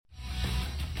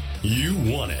You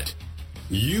want it.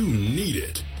 You need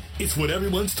it. It's what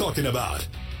everyone's talking about.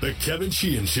 The Kevin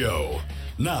Sheehan Show.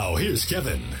 Now, here's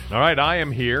Kevin. All right, I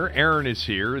am here. Aaron is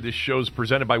here. This show's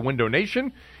presented by Window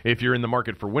Nation. If you're in the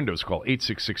market for windows, call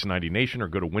 866-90Nation or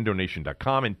go to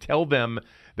windownation.com and tell them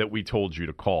that we told you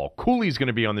to call. Cooley's going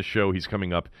to be on the show. He's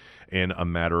coming up in a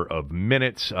matter of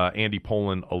minutes. Andy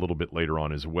Poland a little bit later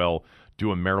on as well.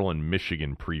 Do a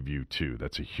Maryland-Michigan preview, too.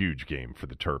 That's a huge game for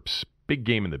the Terps. Big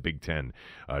game in the Big Ten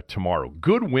tomorrow.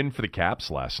 Good win for the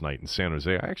Caps last night in San Jose.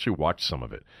 I actually watched some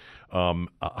of it. And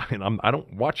I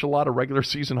don't watch a lot of regular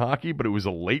season hockey, but it was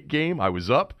a late game. I was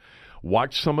up,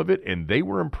 watched some of it, and they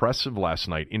were impressive last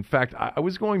night. In fact, I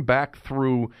was going back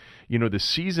through, the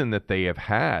season that they have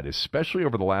had, especially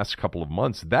over the last couple of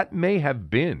months. That may have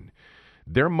been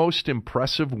their most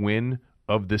impressive win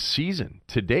of the season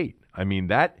to date. I mean,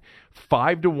 that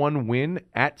 5-1 win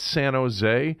at San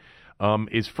Jose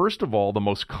is, first of all, the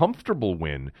most comfortable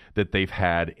win that they've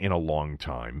had in a long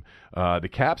time. The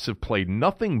Caps have played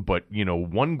nothing but,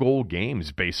 one-goal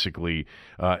games, basically,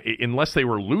 unless they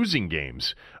were losing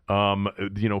games,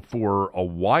 for a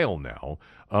while now.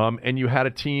 And you had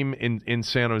a team in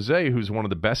San Jose who's one of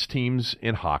the best teams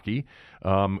in hockey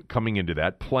coming into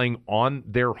that, playing on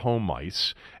their home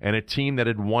ice, and a team that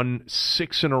had won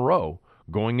 6 in a row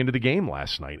going into the game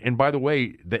last night. And by the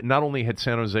way, that not only had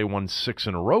San Jose won 6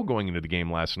 in a row going into the game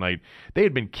last night, they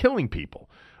had been killing people.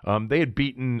 They had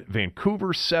beaten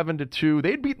Vancouver 7-2.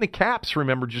 They had beaten the Caps,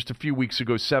 remember, just a few weeks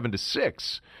ago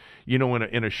 7-6, in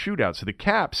a shootout. So the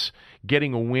Caps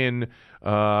getting a win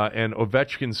and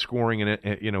Ovechkin scoring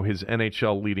his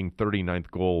NHL leading 39th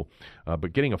goal,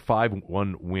 but getting a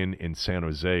 5-1 win in San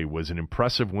Jose was an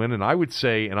impressive win. And I would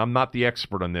say, and I'm not the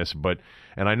expert on this,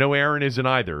 and I know Aaron isn't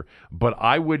either, but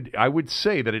I would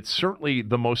say that it's certainly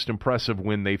the most impressive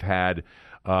win they've had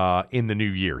in the new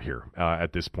year here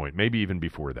at this point, maybe even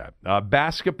before that.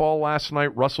 Basketball last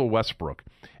night, Russell Westbrook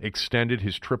extended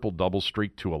his triple-double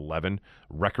streak to 11,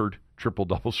 record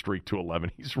triple-double streak to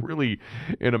 11. He's really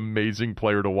an amazing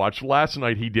player to watch. Last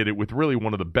night he did it with really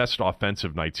one of the best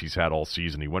offensive nights he's had all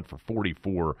season. He went for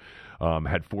 44,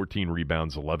 had 14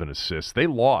 rebounds, 11 assists. They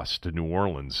lost to New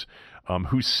Orleans,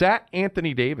 who sat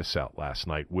Anthony Davis out last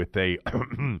night with a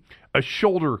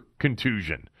shoulder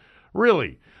contusion.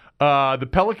 Really. The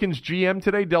Pelicans GM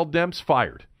today, Dell Demps,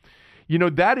 fired.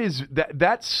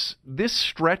 That's this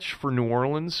stretch for New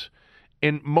Orleans,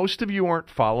 and most of you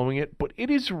aren't following it, but it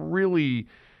is really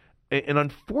an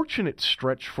unfortunate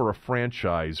stretch for a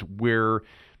franchise where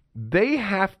they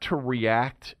have to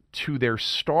react to their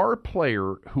star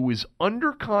player who is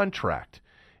under contract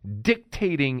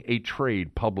dictating a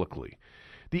trade publicly.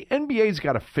 The NBA's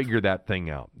got to figure that thing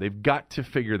out. They've got to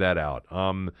figure that out.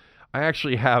 I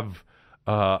actually have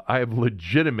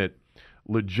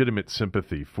legitimate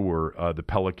sympathy for the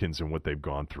Pelicans and what they've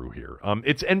gone through here.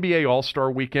 It's NBA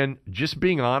All-Star Weekend. Just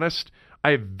being honest,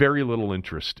 I have very little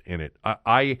interest in it.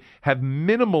 I have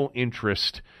minimal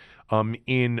interest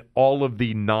in all of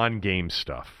the non-game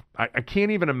stuff. I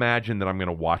can't even imagine that I'm going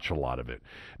to watch a lot of it.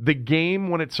 The game,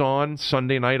 when it's on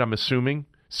Sunday night, I'm assuming,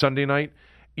 Sunday night,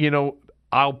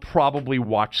 I'll probably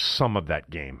watch some of that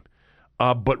game.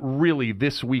 But really,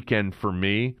 this weekend for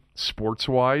me,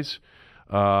 sports-wise,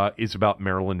 is about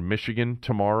Maryland, Michigan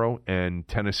tomorrow and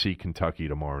Tennessee, Kentucky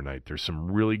tomorrow night. There's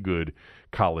some really good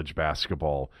college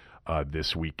basketball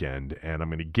this weekend, and I'm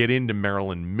going to get into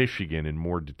Maryland, Michigan in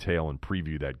more detail and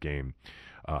preview that game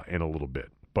in a little bit.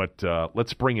 But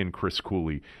let's bring in Chris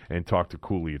Cooley and talk to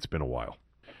Cooley. It's been a while.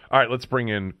 All right, let's bring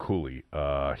in Cooley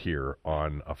here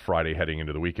on a Friday heading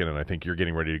into the weekend, and I think you're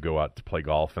getting ready to go out to play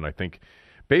golf, and I think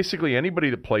basically anybody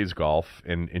that plays golf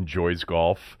and enjoys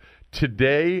golf,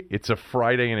 today it's a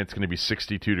Friday and it's going to be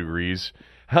 62 degrees.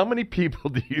 How many people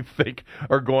do you think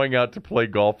are going out to play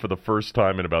golf for the first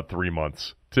time in about 3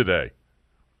 months today?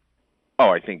 Oh,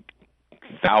 I think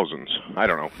thousands. I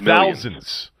don't know. Millions.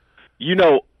 Thousands.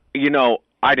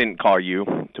 I didn't call you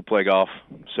to play golf,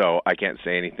 so I can't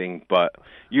say anything, but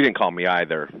you didn't call me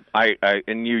either.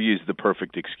 And you used the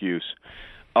perfect excuse.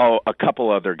 Oh, a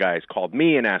couple other guys called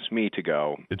me and asked me to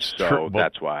go. It's so true.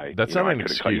 That's why. That's not an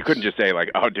excuse. You couldn't just say like,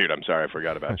 "Oh, dude, I'm sorry, I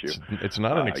forgot about you." It's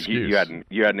not an excuse. You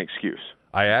had an excuse.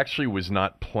 I actually was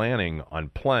not planning on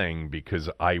playing because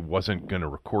I wasn't going to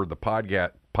record the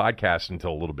podcast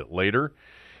until a little bit later,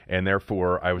 and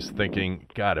therefore I was thinking,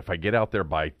 God, if I get out there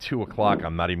by 2:00,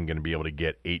 I'm not even going to be able to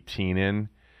get 18 in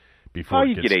before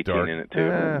it gets get 18 dark. in it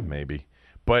too. Maybe.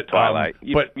 But Twilight.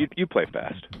 You play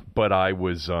fast. But I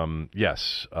was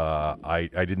I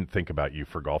didn't think about you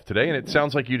for golf today, and it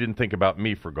sounds like you didn't think about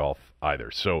me for golf either.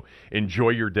 So enjoy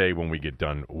your day when we get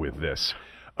done with this.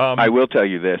 I will tell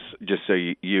you this, just so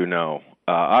you know.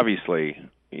 obviously,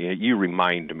 you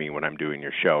remind me when I'm doing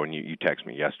your show, and you text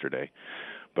me yesterday.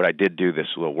 But I did do this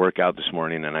little workout this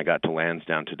morning, and I got to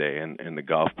Lansdowne today, and the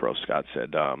golf pro, Scott,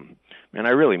 said, man,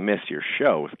 I really miss your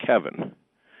show with Kevin.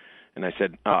 And I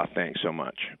said, oh, thanks so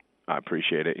much. I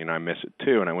appreciate it. I miss it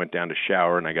too. And I went down to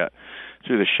shower, and I got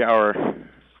through the shower, and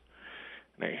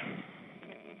a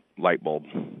light bulb.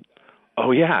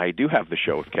 Oh, yeah, I do have the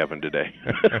show with Kevin today.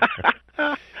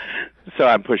 So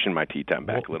I'm pushing my tea time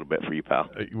back a little bit for you, pal.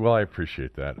 Well, I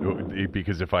appreciate that.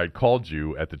 Because if I had called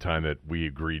you at the time that we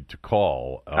agreed to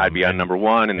call... I'd be on number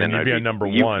one. And then you'd be on number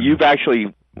one. You've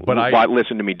actually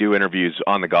listened to me do interviews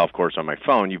on the golf course on my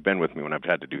phone. You've been with me when I've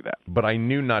had to do that. But I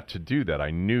knew not to do that.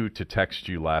 I knew to text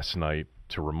you last night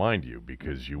to remind you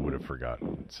because you would have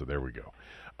forgotten. So there we go.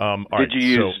 Did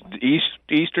you use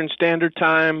Eastern Standard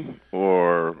Time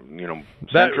or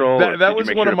Central? That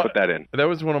was one of my. Put that in? That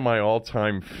was one of my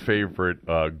all-time favorite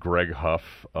Greg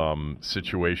Huff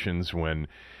situations when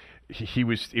he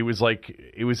was. It was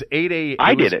 8 a.m.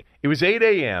 I did it. It was 8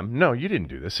 a.m. No, you didn't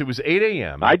do this. It was 8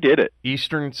 a.m. I did it.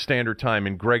 Eastern Standard Time,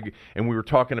 and we were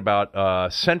talking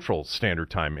about Central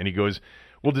Standard Time, and he goes,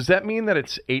 "Well, does that mean that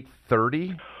it's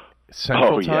 8:30?"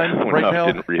 Central Time right now?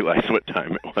 I didn't realize what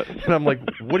time it was. And I'm like,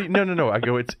 what do you, no. I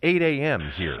go, it's 8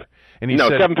 a.m. here. And he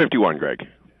said, 7:51, Greg.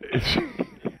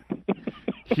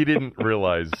 He didn't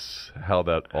realize how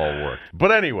that all worked.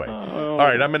 But anyway, all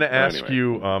right, I'm going to ask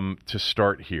you to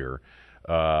start here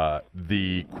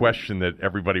the question that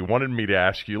everybody wanted me to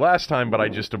ask you last time, but I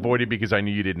just avoided because I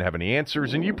knew you didn't have any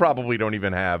answers, and you probably don't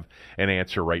even have an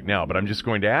answer right now. But I'm just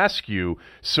going to ask you,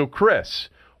 so Chris,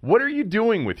 what are you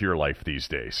doing with your life these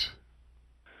days?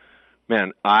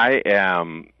 Man, I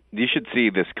am. You should see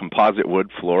this composite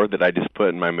wood floor that I just put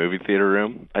in my movie theater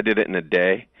room. I did it in a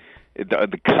day.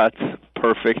 The cuts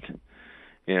perfect.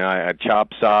 I had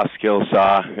chop saw, skill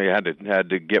saw. I had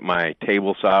to get my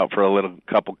table saw out for a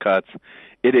couple cuts.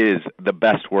 It is the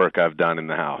best work I've done in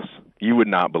the house. You would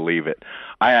not believe it.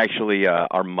 I actually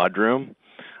our mudroom.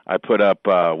 I put up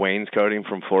wainscoting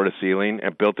from floor to ceiling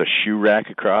and built a shoe rack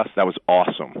across. That was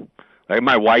awesome. Like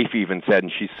my wife even said,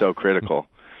 and she's so critical.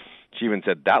 She even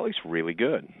said, that looks really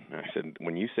good. I said,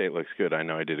 when you say it looks good, I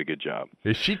know I did a good job.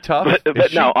 Is she tough?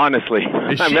 But no, honestly,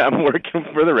 I'm working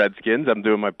for the Redskins. I'm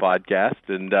doing my podcast,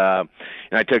 and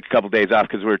I took a couple days off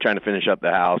because we were trying to finish up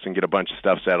the house and get a bunch of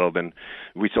stuff settled, and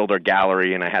we sold our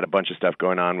gallery, and I had a bunch of stuff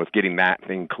going on with getting that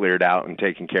thing cleared out and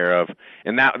taken care of.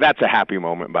 And that's a happy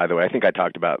moment, by the way. I think I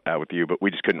talked about that with you, but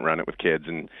we just couldn't run it with kids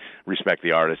and respect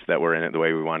the artists that were in it the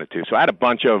way we wanted to. So I had a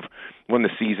bunch of, when the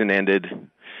season ended,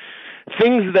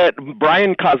 things that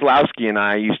Brian Kozlowski and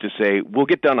I used to say, we'll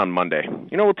get done on Monday.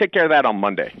 We'll take care of that on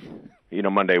Monday.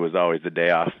 Monday was always the day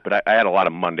off, but I had a lot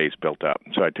of Mondays built up,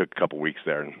 so I took a couple weeks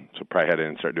there, and so probably head in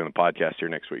and start doing the podcast here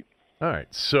next week. All right,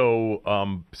 so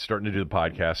starting to do the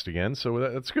podcast again, so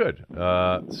that's good.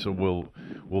 So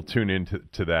we'll tune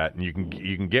into that, and you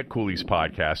can get Cooley's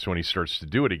podcast when he starts to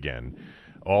do it again.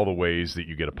 All the ways that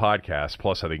you get a podcast,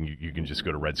 plus I think you can just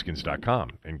go to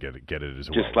redskins.com and get it as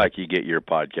well. Just like you get your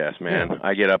podcast, man. Yeah.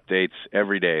 I get updates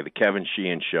every day. The Kevin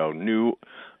Sheehan Show, new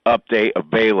update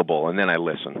available, and then I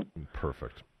listen.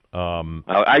 Perfect. I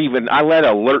let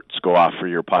alerts go off for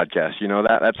your podcast.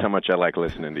 That's how much I like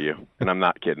listening to you, and I'm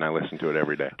not kidding. I listen to it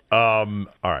every day. All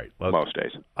right, most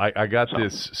days. I got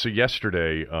this. So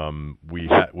yesterday, we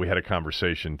had a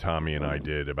conversation, Tommy and I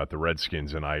did, about the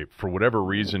Redskins, and I, for whatever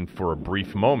reason, for a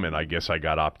brief moment, I guess I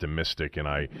got optimistic, and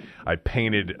I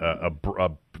painted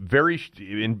a very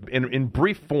in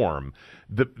brief form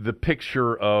the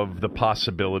picture of the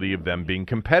possibility of them being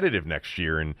competitive next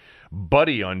year. And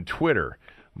Buddy on Twitter.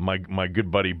 My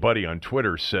good buddy Buddy on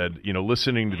Twitter said,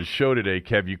 listening to the show today,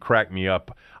 Kev, you cracked me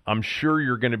up. I'm sure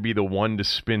you're going to be the one to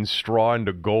spin straw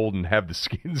into gold and have the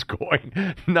Skins going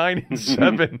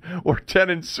 9-7 or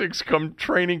 10-6 come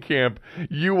training camp.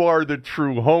 You are the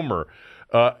true homer.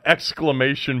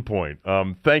 Exclamation point.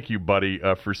 Thank you, Buddy,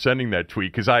 for sending that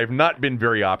tweet, because I have not been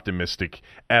very optimistic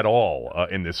at all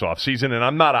in this offseason, and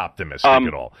I'm not optimistic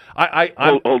at all.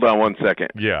 Hold on one second.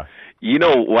 Yeah. You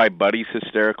know why Buddy's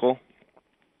hysterical?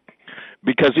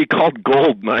 Because he called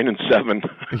gold 9-7.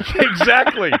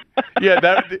 Exactly.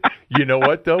 Yeah, you know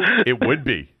what, though? It would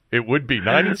be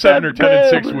 9-7 or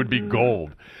 10-6 would be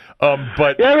gold.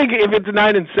 But I think if it's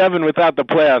 9-7 without the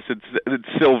playoffs, it's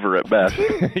silver at best.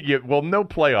 Yeah, well, no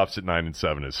playoffs at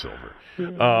 9-7 is silver.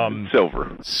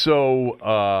 Silver. So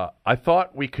I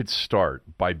thought we could start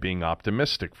by being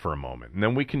optimistic for a moment, and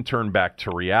then we can turn back to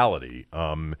reality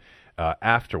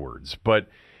afterwards. But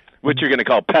what you're going to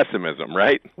call pessimism,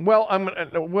 right? Well,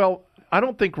 I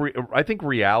don't think I think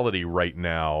reality right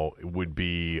now would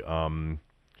be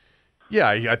Yeah,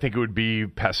 I think it would be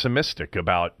pessimistic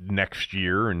about next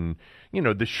year and,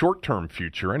 the short-term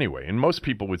future anyway. And most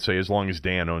people would say as long as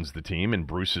Dan owns the team and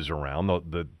Bruce is around,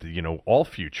 all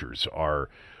futures are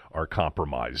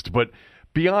compromised. But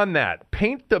beyond that,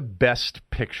 paint the best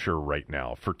picture right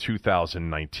now for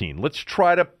 2019. Let's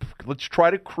try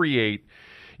to create,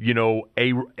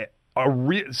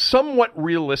 somewhat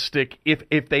realistic.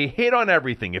 If they hit on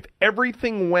everything, if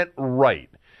everything went right,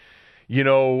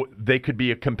 they could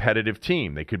be a competitive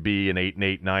team. They could be an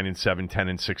 8-8, 9-7,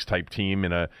 10-6 type team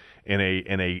in a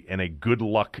good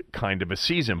luck kind of a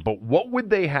season. But what would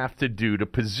they have to do to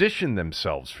position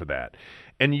themselves for that?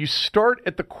 And you start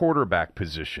at the quarterback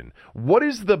position. What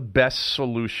is the best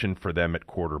solution for them at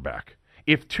quarterback?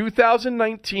 If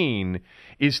 2019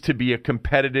 is to be a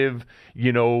competitive,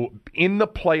 in the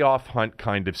playoff hunt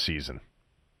kind of season.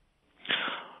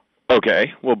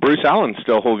 Okay. Well, Bruce Allen's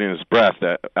still holding his breath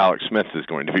that Alex Smith is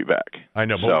going to be back. I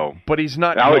know, but he's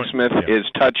not. Alex Smith is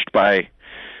touched by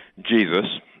Jesus,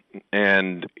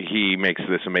 and he makes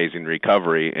this amazing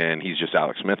recovery, and he's just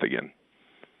Alex Smith again.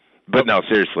 But no,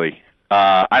 seriously.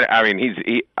 I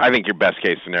think your best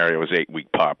case scenario is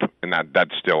 8-week pup, and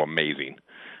that's still amazing.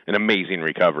 An amazing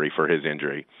recovery for his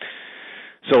injury.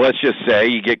 So let's just say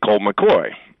you get Colt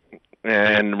McCoy.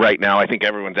 And right now, I think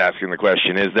everyone's asking the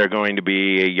question, is there going to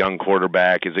be a young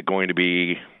quarterback? Is it going to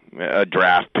be a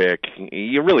draft pick?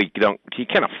 You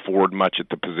can't afford much at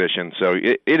the position, so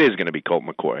it is going to be Colt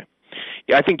McCoy.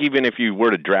 Yeah, I think even if you were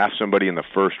to draft somebody in the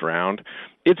first round,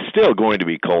 it's still going to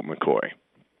be Colt McCoy.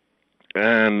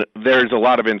 And there's a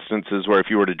lot of instances where if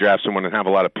you were to draft someone and have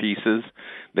a lot of pieces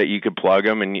that you could plug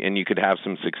them and you could have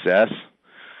some success.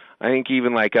 I think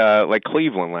even like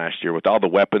Cleveland last year with all the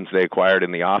weapons they acquired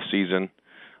in the off season,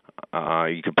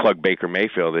 you could plug Baker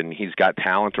Mayfield and he's got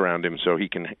talent around him, so he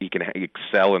can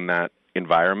excel in that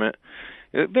environment.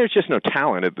 There's just no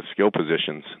talent at the skill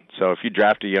positions. So if you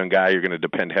draft a young guy, you're going to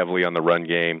depend heavily on the run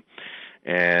game,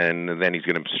 and then he's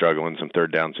going to struggle in some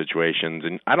third down situations.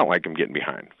 And I don't like him getting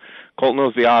behind. Colt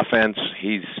knows the offense.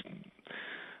 He's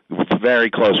very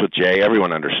close with Jay.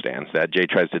 Everyone understands that. Jay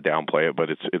tries to downplay it, but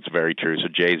it's very true. So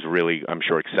Jay's really, I'm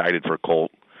sure, excited for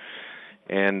Colt.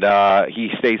 And he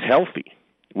stays healthy,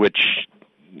 which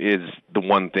is the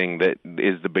one thing that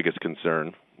is the biggest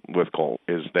concern with Colt,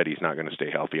 is that he's not going to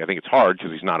stay healthy. I think it's hard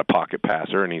because he's not a pocket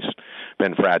passer, and he's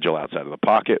been fragile outside of the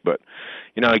pocket. But,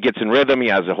 he gets in rhythm. He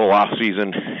has a whole off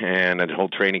season and a whole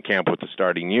training camp with the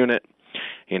starting unit,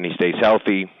 and he stays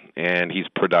healthy, and he's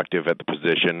productive at the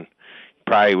position.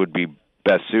 Probably would be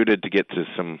best suited to get to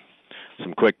some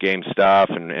quick game stuff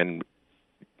and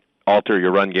alter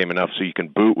your run game enough so you can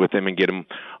boot with him and get him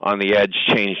on the edge,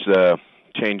 changes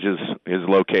his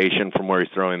location from where he's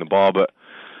throwing the ball. But,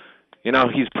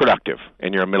 he's productive,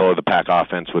 and you're a middle-of-the-pack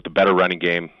offense with a better running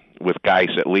game with Geis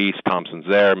at least. Thompson's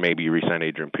there. Maybe you re-sign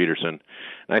Adrian Peterson.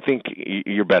 And I think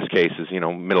your best case is,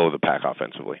 middle-of-the-pack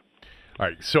offensively. All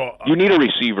right, so you need a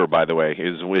receiver, by the way,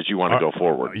 as you want to go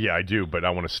forward. Yeah, I do, but I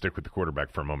want to stick with the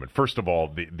quarterback for a moment. First of all,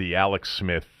 the Alex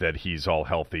Smith, that he's all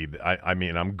healthy.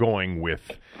 I'm going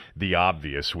with the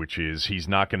obvious, which is he's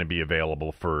not going to be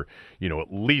available for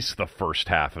at least the first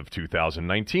half of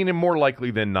 2019, and more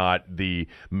likely than not, the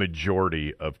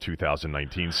majority of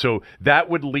 2019. So that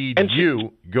would lead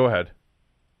you. Go ahead.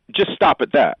 Just stop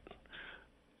at that.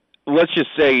 Let's just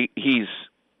say he's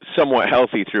somewhat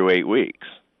healthy through 8 weeks.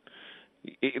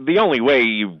 The only way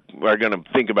you are going to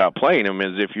think about playing him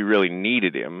is if you really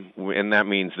needed him, and that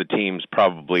means the team's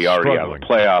probably already out of the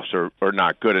playoffs or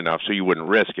not good enough, so you wouldn't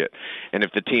risk it. And if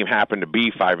the team happened to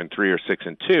be 5-3 or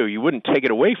 6-2, you wouldn't take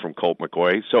it away from Colt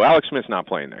McCoy. So Alex Smith's not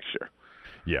playing next year.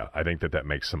 Yeah, I think that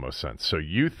makes the most sense. So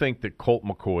you think that Colt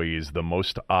McCoy is the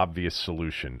most obvious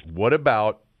solution. What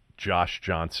about Josh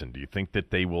Johnson? Do you think that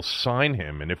they will sign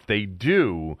him? And if they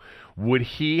do, would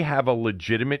he have a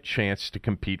legitimate chance to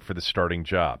compete for the starting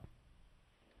job?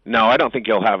 No, I don't think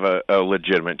he'll have a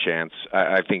legitimate chance.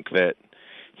 I think that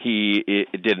he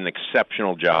did an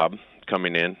exceptional job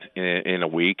coming in a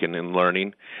week and in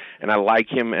learning, and I like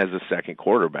him as a second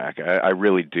quarterback. I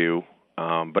really do,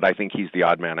 but I think he's the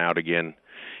odd man out again.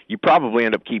 You probably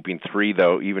end up keeping 3,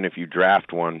 though, even if you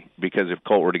draft one, because if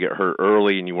Colt were to get hurt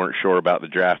early and you weren't sure about the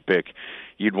draft pick,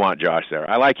 you'd want Josh there.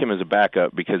 I like him as a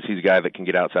backup because he's a guy that can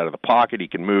get outside of the pocket. He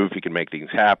can move. He can make things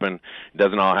happen. It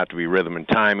doesn't all have to be rhythm and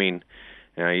timing.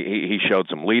 He showed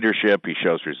some leadership. He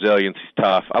shows resilience. He's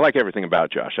tough. I like everything about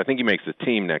Josh. I think he makes the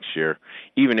team next year,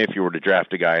 even if you were to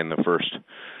draft a guy in the first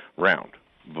round.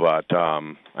 But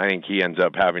I think he ends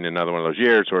up having another one of those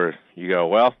years where you go,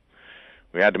 well,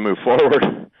 we had to move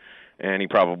forward. And he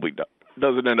probably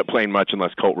doesn't end up playing much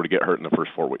unless Colt were to get hurt in the first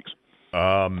 4 weeks.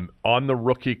 On the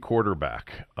rookie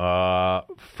quarterback,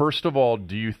 first of all,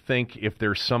 do you think if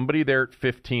there's somebody there at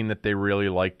 15 that they really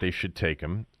like, they should take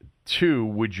him? 2,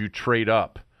 would you trade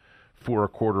up for a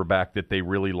quarterback that they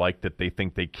really like that they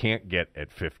think they can't get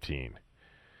at 15?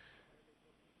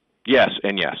 Yes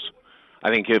and yes.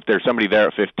 I think if there's somebody there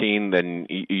at 15, then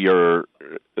you're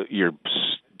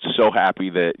so happy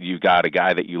that you got a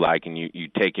guy that you like and you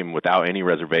take him without any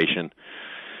reservation.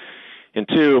 And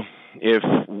 2, if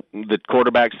the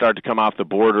quarterbacks start to come off the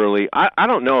board early, I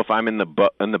don't know if I'm in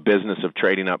the business of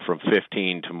trading up from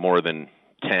 15 to more than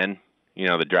 10.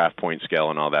 The draft point scale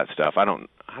and all that stuff. I don't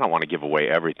want to give away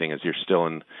everything as you're still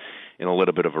in a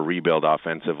little bit of a rebuild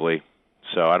offensively.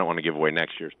 So I don't want to give away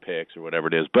next year's picks or whatever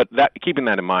it is. But keeping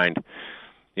that in mind,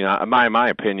 my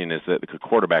opinion is that the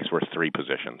quarterback's worth 3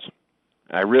 positions.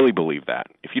 I really believe that.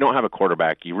 If you don't have a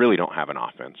quarterback, you really don't have an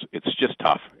offense. It's just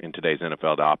tough in today's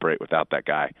NFL to operate without that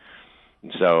guy.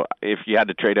 And so if you had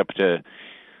to trade up to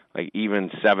like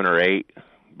even 7 or 8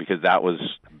 because that was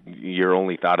your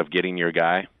only thought of getting your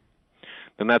guy,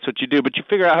 then that's what you do. But you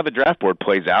figure out how the draft board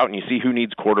plays out, and you see who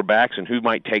needs quarterbacks and who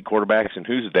might take quarterbacks and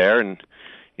who's there, and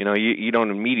you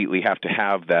don't immediately have to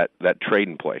have that trade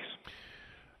in place.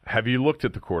 Have you looked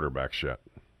at the quarterbacks yet?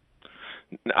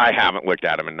 I haven't looked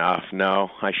at them enough. No,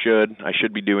 I should. I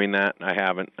should be doing that. I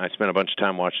haven't. I spent a bunch of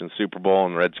time watching the Super Bowl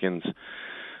and the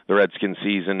Redskins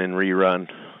season and rerun,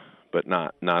 but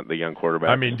not the young quarterback.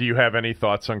 I mean, do you have any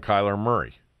thoughts on Kyler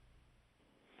Murray?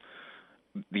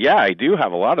 Yeah, I do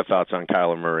have a lot of thoughts on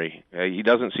Kyler Murray. He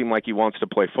doesn't seem like he wants to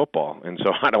play football, and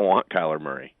so I don't want Kyler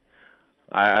Murray.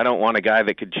 I don't want a guy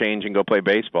that could change and go play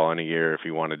baseball in a year if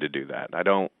he wanted to do that. I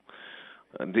don't.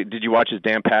 Did you watch his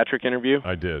Dan Patrick interview?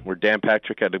 I did. Where Dan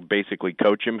Patrick had to basically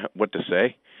coach him what to say.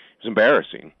 It was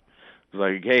embarrassing. It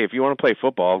was like, hey, if you want to play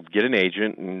football, get an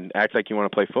agent and act like you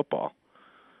want to play football.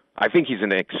 I think he's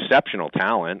an exceptional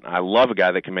talent. I love a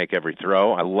guy that can make every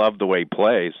throw. I love the way he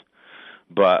plays.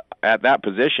 But at that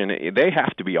position, they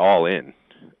have to be all in.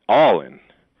 All in.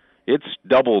 It's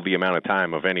double the amount of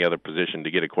time of any other position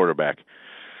to get a quarterback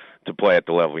to play at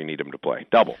the level you need him to play.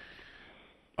 Double.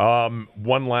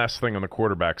 One last thing on the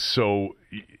quarterback. So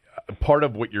part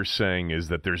of what you're saying is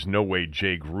that there's no way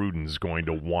Jay Gruden's going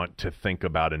to want to think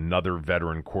about another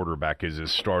veteran quarterback as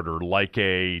his starter, like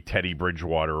a Teddy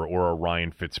Bridgewater or a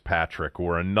Ryan Fitzpatrick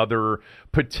or another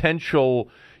potential,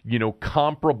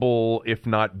 comparable, if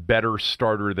not better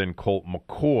starter than Colt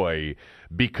McCoy,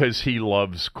 because he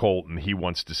loves Colt and he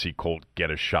wants to see Colt get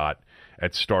a shot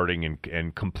at starting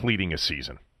and completing a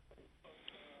season.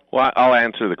 Well, I'll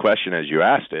answer the question as you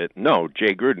asked it. No,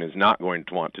 Jay Gruden is not going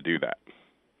to want to do that.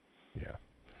 Yeah.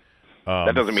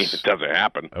 That doesn't mean it doesn't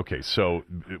happen. Okay, so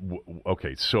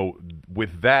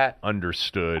with that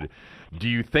understood, do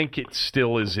you think it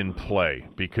still is in play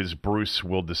because Bruce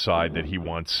will decide that he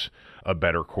wants a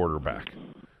better quarterback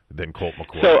than Colt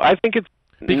McCoy? So I think it's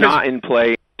not in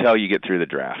play until you get through the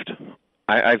draft.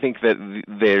 I think that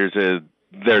there's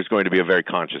going to be a very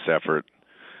conscious effort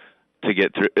to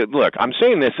get through. Look, I'm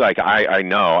saying this like I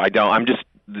know. I don't. I'm just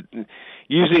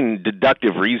using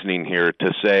deductive reasoning here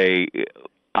to say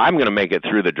I'm going to make it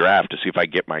through the draft to see if I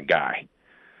get my guy.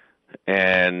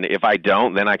 And if I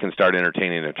don't, then I can start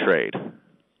entertaining a trade.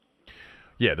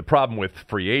 Yeah, the problem with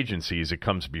free agency is it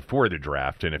comes before the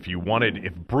draft. And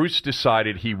if Bruce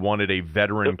decided he wanted a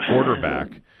veteran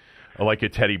quarterback like a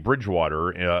Teddy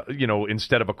Bridgewater,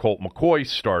 instead of a Colt McCoy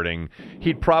starting,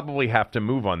 he'd probably have to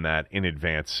move on that in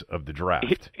advance of the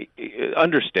draft.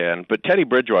 Understand, but Teddy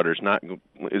Bridgewater is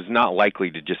not likely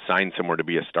to just sign somewhere to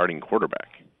be a starting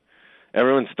quarterback.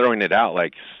 Everyone's throwing it out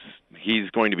like he's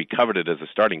going to be coveted as a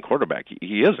starting quarterback.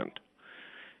 He isn't.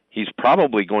 He's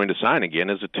probably going to sign again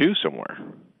as a 2 somewhere,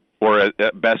 or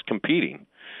at best competing.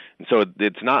 And so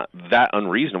it's not that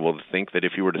unreasonable to think that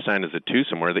if you were to sign as a 2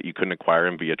 somewhere that you couldn't acquire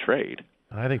him via trade.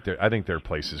 I think there are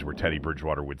places where Teddy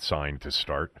Bridgewater would sign to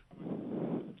start.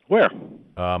 Where?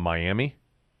 Miami.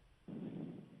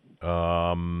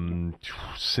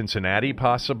 Cincinnati,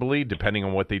 possibly, depending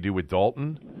on what they do with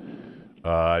Dalton.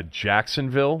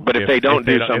 Jacksonville. But if they don't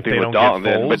do something with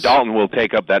Dalton, but Dalton will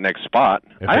take up that next spot.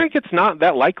 I think it's not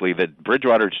that likely that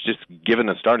Bridgewater's just given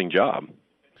a starting job.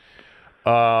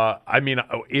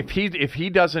 If he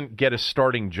doesn't get a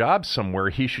starting job somewhere,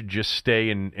 he should just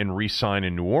stay and re-sign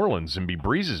in New Orleans and be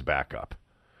Breeze's backup,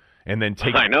 and then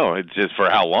take. I know, it's just for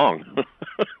how long?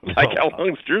 How long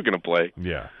is Drew going to play?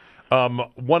 Yeah.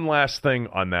 One last thing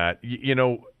on that,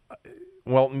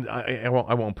 Well,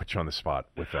 I won't put you on the spot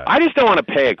with that. I just don't want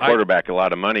to pay a quarterback a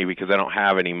lot of money because I don't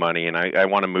have any money, and I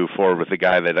want to move forward with a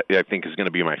guy that I think is going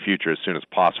to be my future as soon as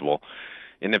possible.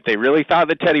 And if they really thought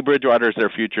that Teddy Bridgewater is their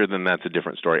future, then that's a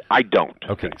different story. I don't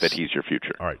think that he's your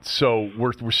future. All right, so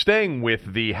we're staying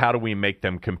with the how do we make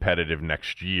them competitive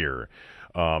next year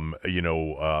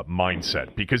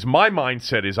mindset, because my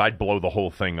mindset is I'd blow the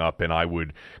whole thing up and I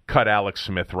would cut Alex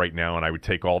Smith right now and I would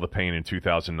take all the pain in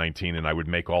 2019 and I would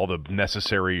make all the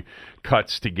necessary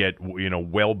cuts to get into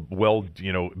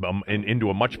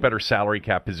a much better salary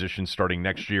cap position starting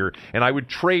next year, and I would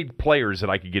trade players that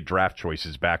I could get draft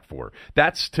choices back for.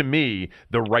 That's, to me,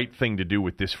 the right thing to do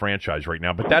with this franchise right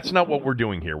now, but that's not what we're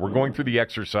doing here. We're going through the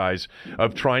exercise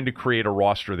of trying to create a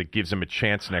roster that gives them a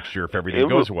chance next year if everything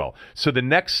goes well. So the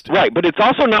next... Right, but it's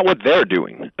also not what they're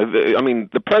doing. I mean,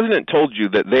 the president told you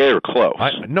that they are close.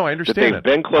 I understand that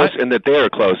they've been close and that they are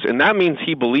close, and that means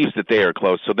he believes that they are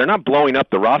close, so they're not blowing up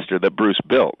the roster that Bruce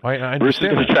built. I Bruce is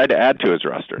going to try to add to his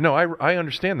roster. No, I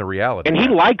understand the reality. And he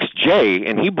likes Jay,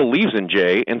 and he believes in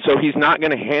Jay, and so he's not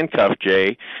going to handcuff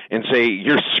Jay and say,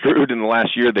 you're screwed in the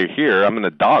last year they're here, I'm going to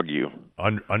dog you.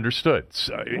 Understood.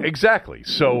 Exactly.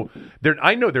 So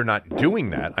I know they're not doing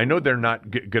that. I know they're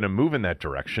not going to move in that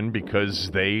direction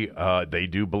because they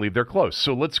do believe they're close.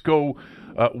 So let's go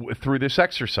through this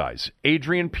exercise.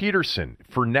 Adrian Peterson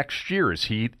for next year, is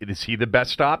he the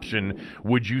best option?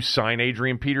 Would you sign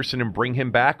Adrian Peterson and bring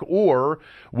him back, or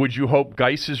would you hope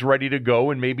Geis is ready to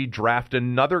go and maybe draft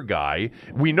another guy?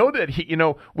 We know that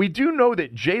we do know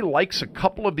that Jay likes a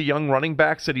couple of the young running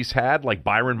backs that he's had, like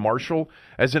Byron Marshall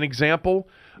as an example.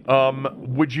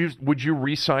 Would you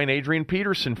re-sign Adrian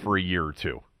Peterson for a year or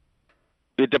two?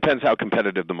 It depends how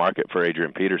competitive the market for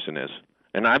Adrian Peterson is.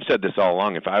 And I've said this all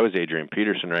along, if I was Adrian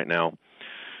Peterson right now,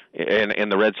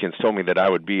 and the Redskins told me that I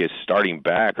would be a starting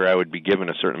back or I would be given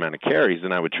a certain amount of carries,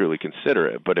 then I would truly consider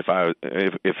it. But if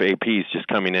AP is just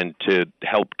coming in to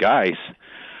help Geis,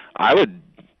 I would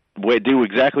do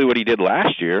exactly what he did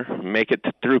last year, make it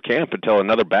through camp until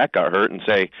another back got hurt and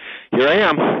say, here I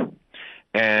am.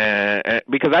 And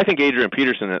because I think Adrian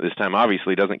Peterson at this time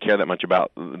obviously doesn't care that much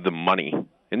about the money.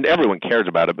 And everyone cares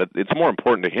about it, but it's more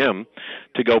important to him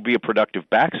to go be a productive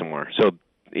back somewhere. So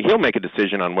he'll make a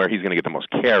decision on where he's going to get the most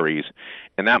carries,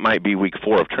 and that might be week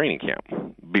 4 of training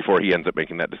camp before he ends up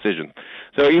making that decision.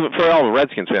 So even for all the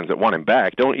Redskins fans that want him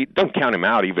back, don't count him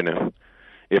out even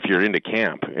if you're into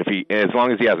camp. As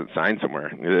long as he hasn't signed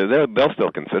somewhere, they'll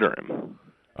still consider him.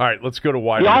 All right, let's go to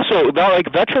wide. He also,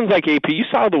 like veterans like AP, you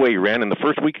saw the way he ran in the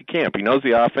first week of camp. He knows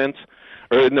the offense.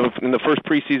 Or in the first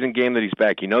preseason game that he's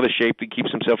back, you know the shape that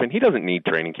keeps himself in. He doesn't need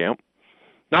training camp.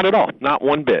 Not at all. Not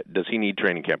one bit does he need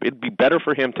training camp. It'd be better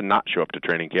for him to not show up to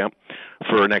training camp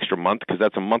for an extra month because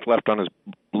that's a month left on his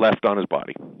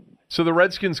body. So the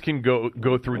Redskins can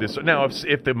go through this. Now,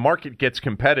 if the market gets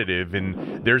competitive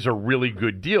and there's a really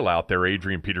good deal out there,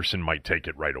 Adrian Peterson might take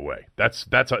it right away.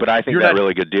 But I think that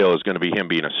really good deal is going to be him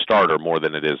being a starter more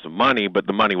than it is the money, but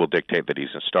the money will dictate that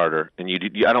he's a starter. And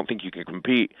I don't think you can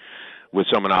compete with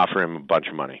someone offering him a bunch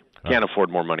of money. Can't afford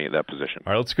more money at that position.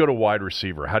 All right, let's go to wide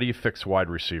receiver. How do you fix wide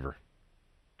receiver?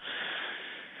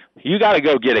 You got to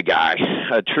go get a guy,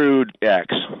 a true X,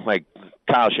 like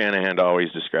Kyle Shanahan always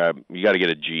described. You got to get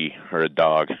a G or a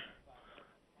dog.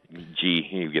 G,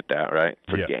 you get that, right?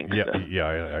 For gangsta.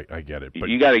 Yeah, I get it. But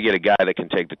you got to get a guy that can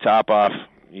take the top off.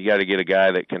 You got to get a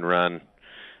guy that can run,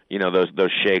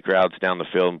 those shake routes down the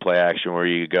field and play action where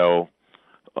you go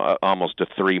almost a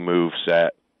 3-move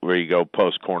set, where you go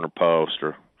post, corner, post,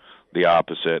 or the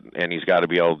opposite, and he's got to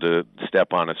be able to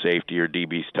step on a safety or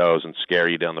DB's toes and scare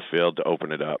you down the field to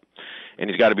open it up. And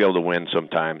he's got to be able to win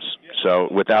sometimes. So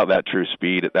without that true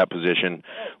speed at that position,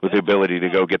 with the ability to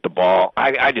go get the ball,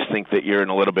 I just think that you're in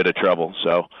a little bit of trouble.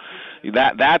 So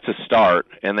that's a start,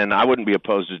 and then I wouldn't be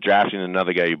opposed to drafting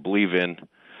another guy you believe in.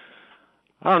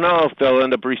 I don't know if they'll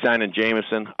end up re-signing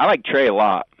Jameson. I like Trey a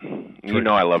lot. You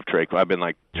know I love Trey. I've been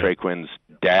like Trey Quinn's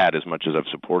dad as much as I've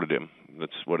supported him.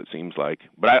 That's what it seems like.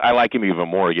 But I like him even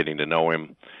more getting to know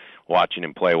him, watching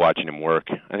him play, watching him work.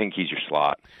 I think he's your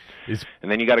slot.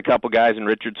 And then you got a couple guys in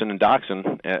Richardson and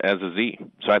Doxson as a Z.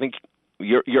 So I think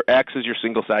your X is your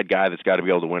single-side guy that's got to be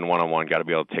able to win one-on-one, got to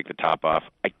be able to take the top off.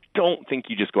 I don't think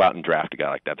you just go out and draft a guy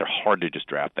like that. They're hard to just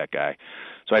draft that guy.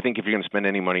 So I think if you're going to spend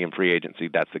any money in free agency,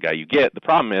 that's the guy you get. The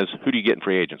problem is, who do you get in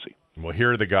free agency? Well,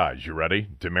 here are the guys. You ready?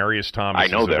 Demaryius Thomas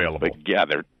is available. But yeah,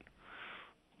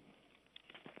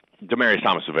 Demaryius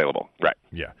Thomas available. Right.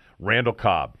 Yeah. Randall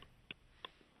Cobb.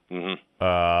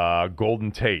 Mm-hmm.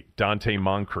 Golden Tate. Dante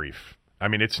Moncrief. I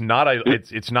mean, it's not a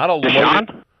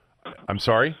loaded. I'm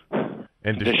sorry?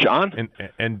 And Deshaun?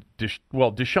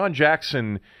 Deshaun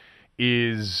Jackson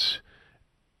is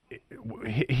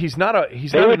he's not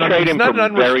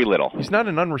very little. He's not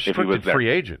an unrestricted free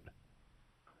agent.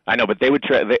 I know, but they would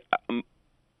trade.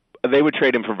 They would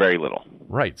trade him for very little.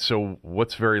 Right. So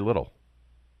what's very little?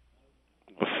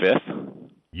 A fifth?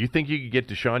 You think you could get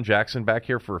Deshaun Jackson back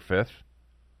here for a fifth?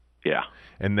 Yeah.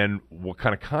 And then what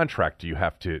kind of contract do you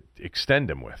have to extend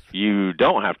him with? You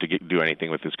don't have to do anything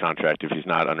with his contract if he's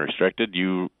not unrestricted.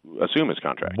 You assume his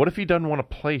contract. What if he doesn't want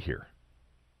to play here?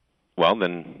 Well,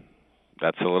 then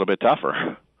that's a little bit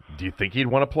tougher. Do you think he'd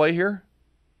want to play here?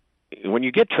 When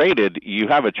you get traded, you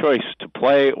have a choice to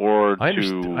play or I to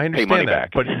understand pay money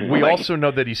that, back. But we also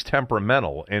know that he's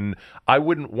temperamental, and I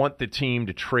wouldn't want the team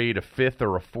to trade a fifth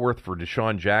or a fourth for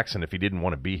Deshaun Jackson if he didn't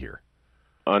want to be here.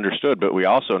 Understood, but we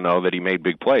also know that he made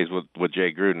big plays with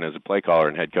Jay Gruden as a play caller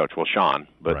and head coach. Well, Sean,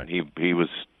 but right. he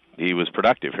was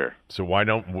productive here. So why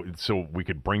don't so we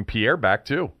could bring Pierre back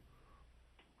too?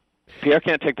 Pierre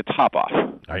can't take the top off.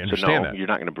 I understand that. that. You're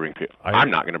not going to bring Pierre. I'm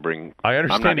not going to bring. I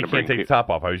understand he can't take the top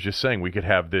off. I was just saying we could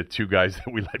have the two guys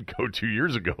that we let go 2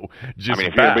 years ago. Just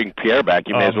if you're going to bring Pierre back,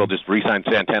 you may as well just re-sign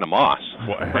Santana Moss.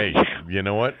 Well, hey, you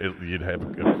know what? You'd have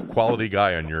a quality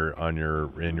guy in your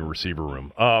receiver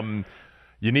room.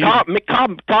 You need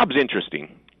Cobb's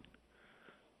interesting,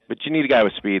 but you need a guy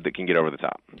with speed that can get over the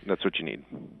top. That's what you need.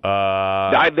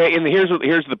 And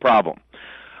here's the problem.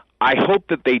 I hope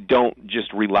that they don't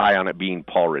just rely on it being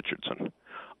Paul Richardson.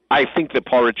 I think that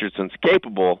Paul Richardson's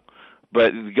capable,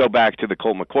 but go back to the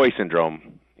Colt McCoy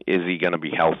syndrome. Is he going to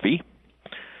be healthy?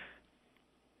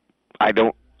 I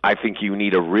think you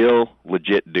need a real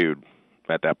legit dude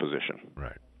at that position.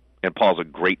 Right. And Paul's a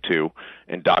great 2,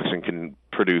 and Doxson can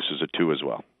produce as a 2 as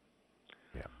well.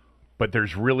 Yeah. But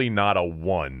there's really not a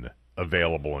 1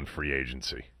 available in free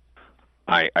agency.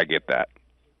 I get that.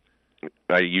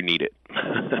 You need it.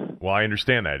 Well, I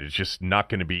understand that. It's just not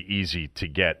going to be easy to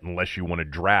get unless you want to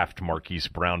draft Marquise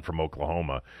Brown from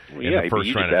Oklahoma in the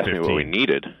first round at 15. Me what we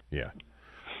needed. Yeah.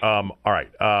 All right.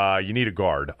 You need a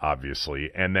guard, obviously.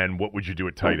 And then what would you do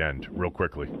at tight end, real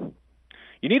quickly?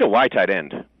 You need a Y tight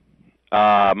end.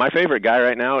 My favorite guy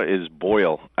right now is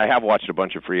Boyle. I have watched a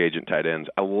bunch of free agent tight ends.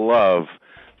 I love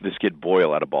this kid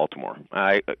Boyle out of Baltimore.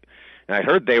 I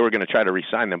heard they were going to try to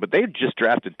re-sign them, but they just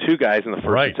drafted 2 guys in the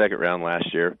first and second round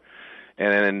last year.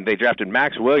 And then they drafted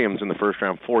Max Williams in the first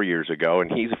round 4 years ago,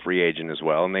 and he's a free agent as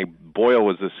well. And Boyle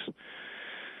was this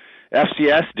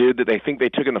FCS dude that they think they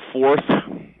took in the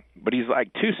 4th, but he's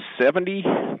like 270,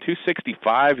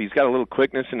 265. He's got a little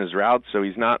quickness in his routes, so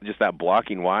he's not just that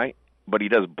blocking Y, but he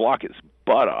does block his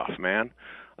butt off, man.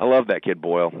 I love that kid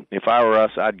Boyle. If I were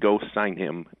us, I'd go sign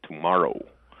him tomorrow.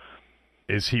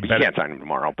 Is he better? You can't sign him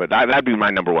tomorrow, but that'd be my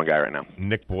number 1 guy right now.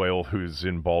 Nick Boyle, who's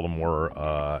in Baltimore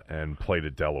and played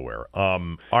at Delaware. All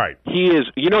right. He is.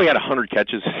 He had 100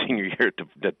 catches his senior year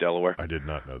at Delaware. I did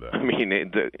not know that. I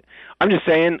mean, I'm just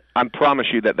saying, I promise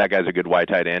you that guy's a good wide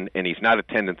tight end, and he's not a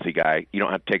tendency guy. You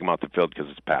don't have to take him off the field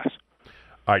because it's a pass.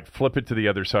 All right, flip it to the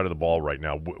other side of the ball right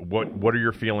now. What are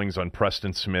your feelings on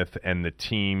Preston Smith and the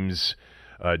team's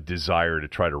desire to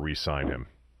try to re-sign him?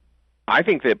 I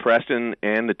think that Preston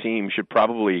and the team should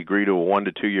probably agree to a 1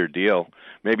 to 2 year deal,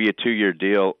 maybe a 2-year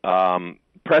deal.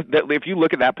 If you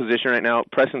look at that position right now,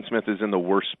 Preston Smith is in the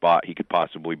worst spot he could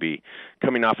possibly be,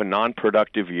 coming off a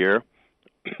non-productive year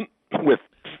with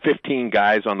 15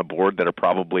 guys on the board that are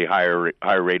probably higher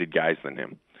rated guys than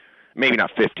him. Maybe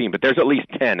not 15, but there's at least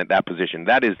 10 at that position.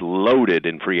 That is loaded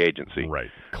in free agency right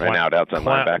now at outside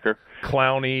linebacker.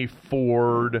 Clowney,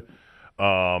 Ford,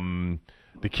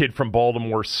 the kid from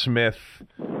Baltimore, Smith.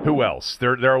 Who else?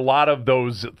 There are a lot of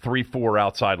those 3-4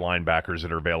 outside linebackers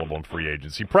that are available in free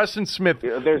agency. Preston Smith.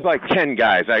 There's like 10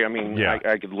 guys.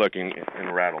 I could look and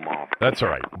rattle them off. That's all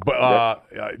right.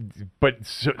 But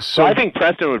so I think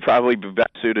Preston would probably be best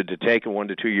suited to take a 1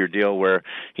 to 2 year deal where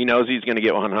he knows he's going to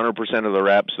get 100% of the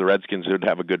reps. The Redskins would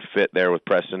have a good fit there with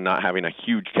Preston not having a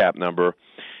huge cap number.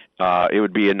 It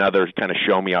would be another kind of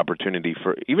show me opportunity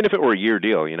for, even if it were a year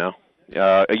deal,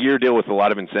 a year deal with a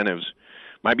lot of incentives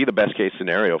might be the best case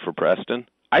scenario for Preston.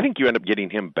 I think you end up getting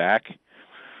him back.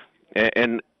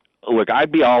 And look,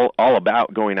 I'd be all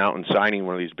about going out and signing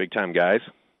one of these big time guys,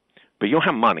 but you don't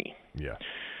have money. Yeah.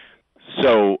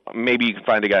 So maybe you can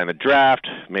find a guy in the draft.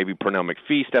 Maybe Pernell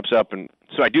McPhee steps up. And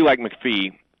so I do like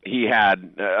McPhee. He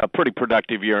had a pretty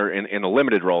productive year in a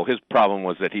limited role. His problem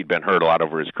was that he'd been hurt a lot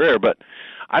over his career, but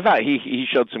I thought he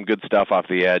showed some good stuff off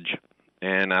the edge.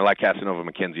 And I like Casanova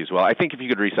McKenzie as well. I think if you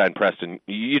could re-sign Preston,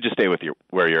 you just stay with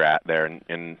where you're at there.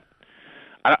 And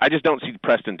I just don't see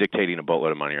Preston dictating a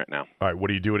boatload of money right now. All right, what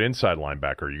do you do at inside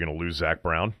linebacker? Are you going to lose Zach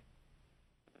Brown?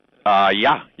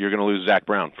 Yeah, you're going to lose Zach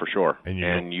Brown for sure.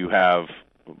 And you have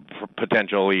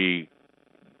potentially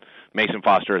Mason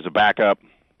Foster as a backup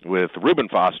with Reuben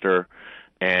Foster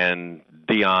and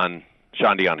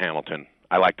Sean Dion Hamilton.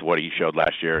 I liked what he showed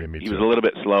last year. Yeah, me He too. was a little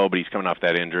bit slow, but he's coming off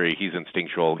that injury. He's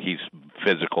instinctual. He's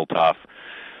physical, tough.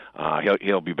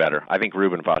 He'll be better. I think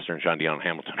Reuben Foster and Sean Dion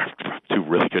Hamilton are two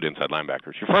really good inside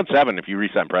linebackers. Your front seven, if you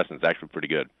re-sign Preston, is actually pretty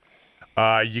good.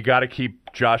 You got to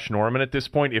keep Josh Norman at this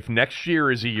point. If next year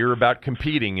is a year about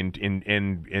competing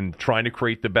and trying to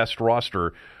create the best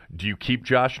roster, do you keep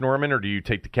Josh Norman or do you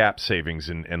take the cap savings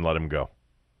and let him go?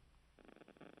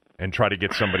 And try to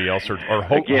get somebody else, or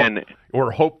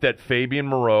hope that Fabian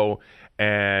Moreau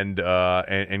and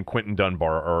Quentin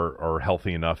Dunbar are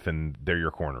healthy enough and they're your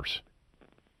corners.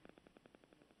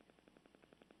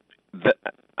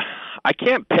 I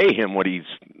can't pay him what his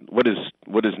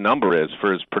number is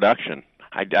for his production.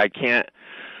 I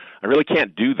really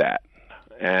can't do that.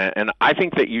 And I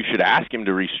think that you should ask him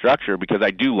to restructure because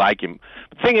I do like him.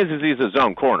 The thing is he's a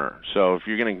zone corner. So if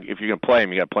you're gonna play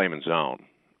him, you got to play him in zone.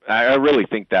 I really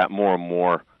think that more and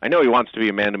more. I know he wants to be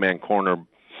a man-to-man corner.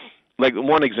 Like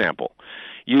one example,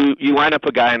 you line up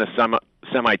a guy in a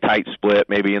semi-tight split,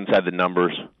 maybe inside the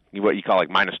numbers, what you call like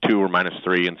 -2 or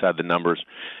 -3 inside the numbers,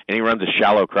 and he runs a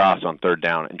shallow cross on third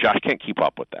down, and Josh can't keep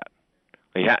up with that.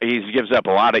 He gives up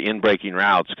a lot of in-breaking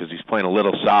routes because he's playing a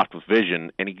little soft with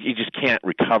vision, and he just can't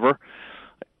recover.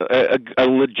 A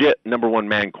legit number one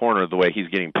man corner, the way he's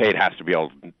getting paid, has to be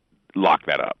able to lock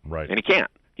that up. Right. And he can't.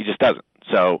 He just doesn't.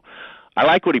 So I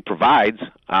like what he provides.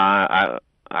 I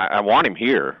want him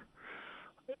here.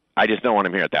 I just don't want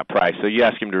him here at that price. So you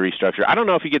ask him to restructure. I don't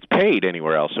know if he gets paid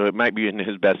anywhere else, so it might be in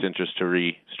his best interest to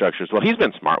restructure as well. He's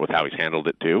been smart with how he's handled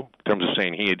it, too, in terms of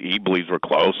saying he believes we're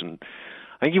close, and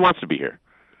I think he wants to be here.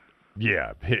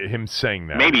 Yeah, him saying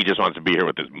that. Maybe he just wants to be here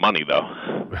with his money, though.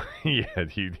 Yeah,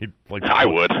 he'd like. I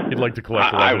would. He'd like to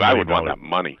collect. I would want that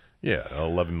money. Yeah,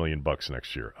 $11 million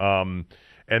next year.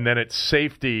 And then at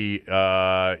safety,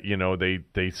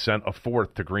 they sent a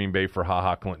fourth to Green Bay for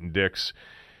HaHa Clinton-Dix.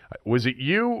 Was it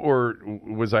you, or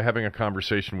was I having a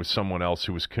conversation with someone else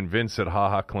who was convinced that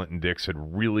HaHa Clinton-Dix had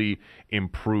really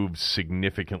improved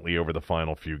significantly over the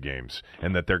final few games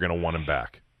and that they're going to want him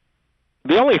back?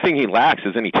 The only thing he lacks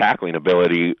is any tackling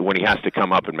ability when he has to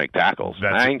come up and make tackles.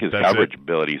 I think his coverage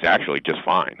ability is actually just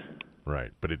fine.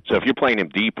 Right, so if you're playing him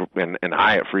deep and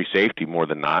high at free safety more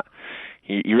than not,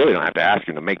 you really don't have to ask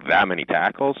him to make that many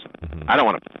tackles. Mm-hmm. I don't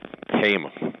want to pay him.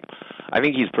 I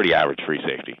think he's pretty average free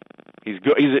safety. He's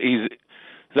good. He's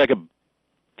like a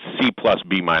C plus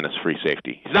B minus free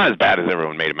safety. He's not as bad as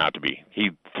everyone made him out to be.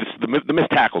 The missed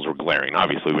tackles were glaring.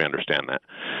 Obviously, we understand that.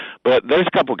 But there's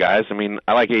a couple guys. I mean,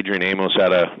 I like Adrian Amos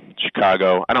out of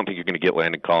Chicago. I don't think you're going to get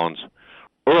Landon Collins.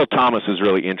 Earl Thomas is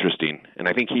really interesting, and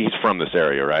I think he's from this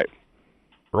area, right?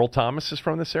 Earl Thomas is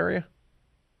from this area?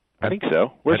 I think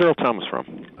so. Where's Earl Thomas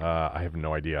from? I have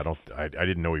no idea. I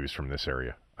didn't know he was from this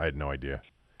area. I had no idea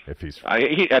if he's.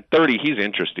 At 30, he's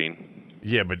interesting.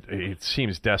 Yeah, but it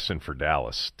seems destined for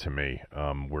Dallas to me,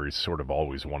 where he's sort of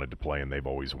always wanted to play, and they've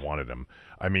always wanted him.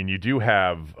 I mean, you do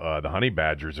have the Honey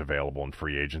Badgers available in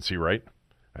free agency, right?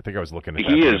 I think I was looking at that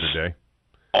the other day.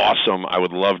 Awesome. I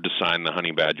would love to sign the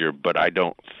Honey Badger, but I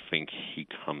don't think he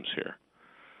comes here.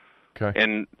 Okay.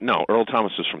 And no, Earl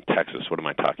Thomas is from Texas. What am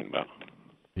I talking about?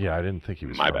 Yeah, I didn't think he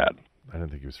was. My bad. I didn't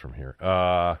think he was from here.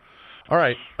 All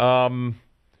right.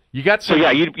 You got some. So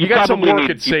yeah, you got some work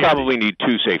at safety. You probably need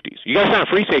two safeties. You got to sign a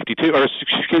free safety too, or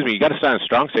excuse me, you got to sign a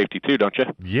strong safety too, don't you?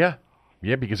 Yeah,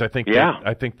 because I think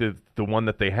the one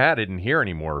that they had isn't here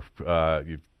anymore.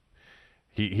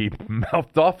 He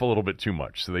mouthed off a little bit too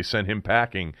much, so they sent him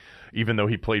packing, even though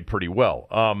he played pretty well.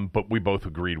 But we both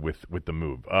agreed with the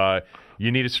move.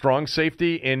 You need a strong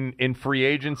safety in free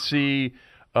agency.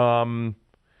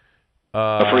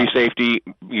 A free safety.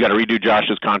 You got to redo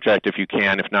Josh's contract if you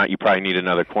can. If not, you probably need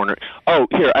another corner. Oh,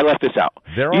 here, I left this out.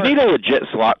 You need a legit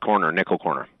slot corner, nickel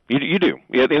corner. You do.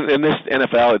 In this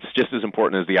NFL, it's just as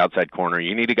important as the outside corner.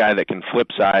 You need a guy that can flip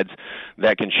sides,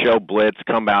 that can show blitz,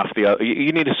 come off the other.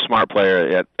 You need a smart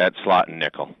player at slot and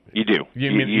nickel. You do.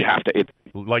 You have to.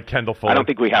 Like Kendall Fuller? I don't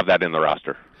think we have that in the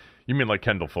roster. You mean like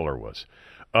Kendall Fuller was?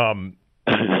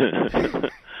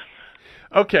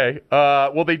 Okay.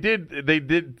 Well, they did.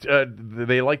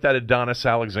 They like that Adonis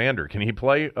Alexander. Can he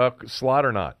play a slot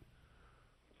or not?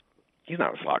 He's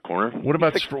not a slot corner. What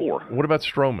about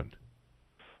Stroman?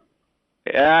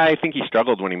 I think he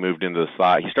struggled when he moved into the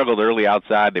slot. He struggled early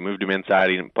outside. They moved him inside.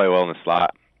 He didn't play well in the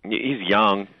slot. He's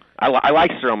young. I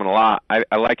like Stroman a lot.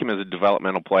 I like him as a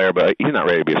developmental player, but he's not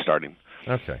ready to be a starting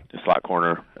slot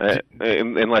corner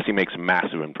unless he makes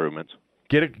massive improvements.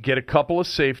 Get a couple of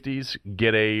safeties,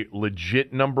 get a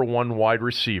legit number one wide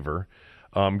receiver,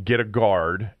 get a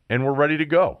guard, and we're ready to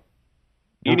go.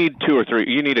 You need two or three.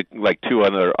 You need two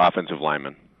other offensive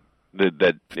linemen.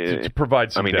 To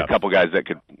provide some depth. A couple guys that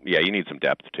could. Yeah, you need some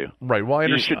depth too. Right. Well, I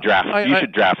understand. You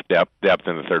should draft depth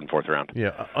in the third and fourth round.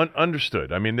 Yeah,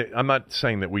 understood. I mean, I'm not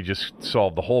saying that we just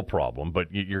solved the whole problem, but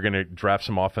you're going to draft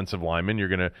some offensive linemen. You're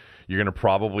going to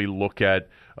probably look at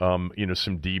some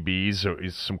DBs, or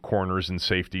some corners and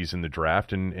safeties in the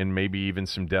draft, and maybe even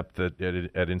some depth at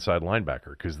inside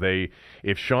linebacker. Because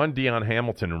if Sean Dion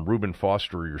Hamilton and Reuben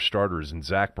Foster are your starters, and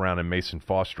Zach Brown and Mason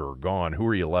Foster are gone, who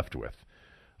are you left with?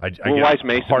 Why is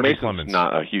Mason? Mason's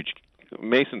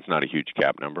not a huge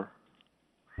cap number.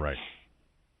 Right.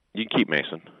 You can keep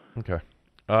Mason. Okay.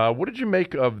 What did you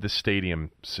make of the stadium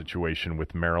situation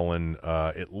with Maryland,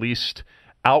 at least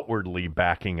outwardly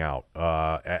backing out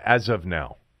as of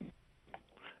now?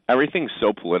 Everything's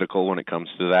so political when it comes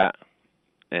to that,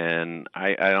 and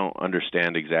I don't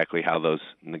understand exactly how those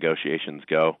negotiations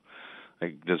go.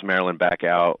 Like, does Maryland back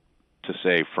out to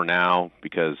say for now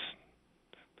because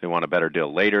they want a better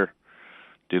deal later?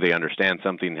 Do they understand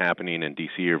something happening in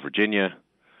D.C. or Virginia?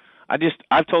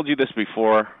 I've told you this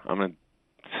before. I'm going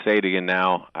to say it again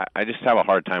now. I just have a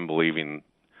hard time believing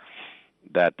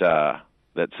that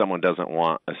someone doesn't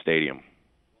want a stadium.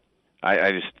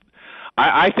 I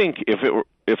think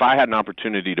if I had an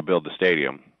opportunity to build the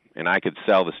stadium and I could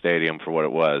sell the stadium for what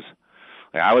it was,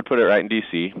 I would put it right in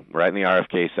D.C., right in the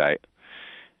RFK site,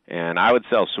 and I would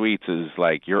sell suites as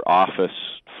like your office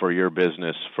for your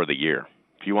business for the year.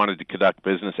 If you wanted to conduct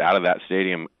business out of that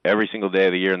stadium every single day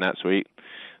of the year in that suite,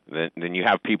 then you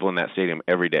have people in that stadium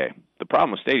every day. The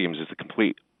problem with stadiums is the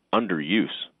complete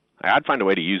underuse. I'd find a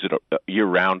way to use it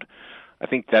year-round. I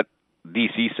think that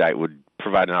D.C. site would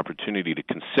provide an opportunity to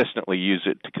consistently use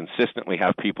it, to consistently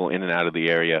have people in and out of the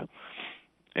area,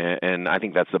 and I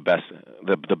think that's the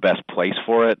best place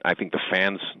for it. I think the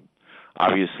fans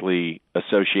obviously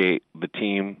associate the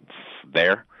team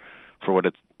there for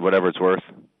whatever it's worth.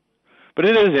 But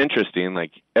it is interesting.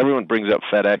 Like, everyone brings up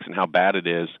FedEx and how bad it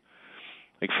is.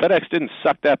 Like, FedEx didn't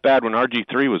suck that bad when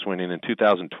RG3 was winning in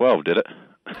 2012, did it?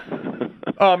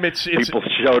 People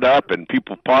showed up, and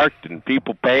people parked, and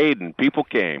people paid, and people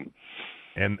came.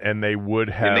 And they would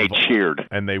have. And they cheered.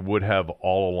 And they would have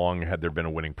all along had there been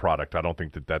a winning product. I don't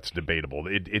think that's debatable.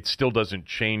 It still doesn't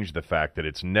change the fact that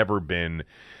it's never been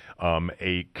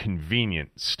a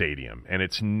convenient stadium, and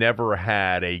it's never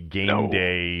had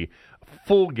a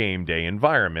full game day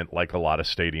environment like a lot of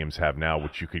stadiums have now,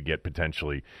 which you could get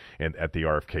potentially at the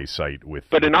RFK site with.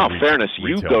 But in all fairness,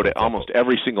 you go to almost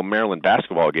every single Maryland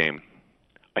basketball game.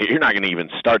 You're not going to even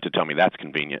start to tell me that's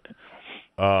convenient.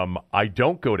 I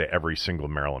don't go to every single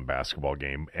Maryland basketball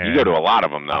game. And you go to a lot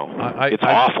of them, though. It's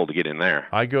awful to get in there.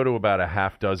 I go to about a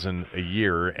half dozen a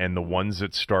year, and the ones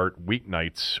that start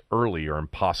weeknights early are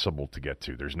impossible to get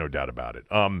to. There's no doubt about it.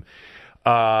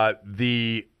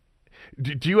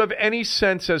 Do you have any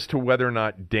sense as to whether or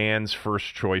not Dan's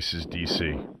first choice is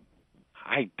D.C.?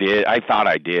 I did. I thought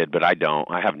I did, but I don't.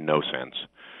 I have no sense.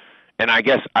 And I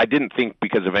guess I didn't think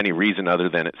because of any reason other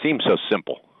than it seems so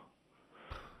simple.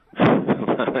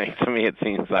 To me, it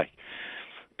seems like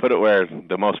put it where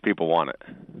the most people want it.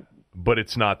 But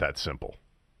it's not that simple.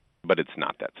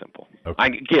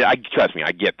 Okay. Trust me,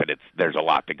 I get that there's a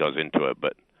lot that goes into it,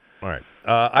 but all right.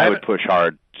 I would push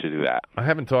hard to do that. I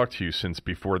haven't talked to you since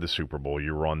before the Super Bowl.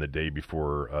 You were on the day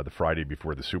before, the Friday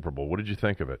before the Super Bowl. What did you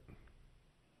think of it?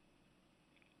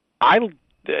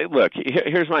 Look,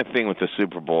 here's my thing with the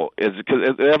Super Bowl is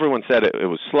because everyone said it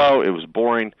was slow, it was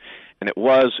boring, and it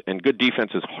was, and good defense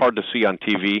is hard to see on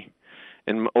TV.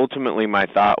 And ultimately my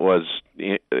thought was,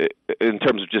 in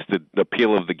terms of just the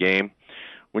appeal of the game,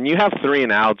 when you have 3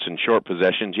 and outs and short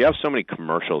possessions, you have so many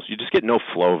commercials, you just get no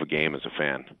flow of a game as a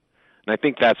fan. And I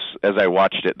think that's, as I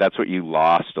watched it, that's what you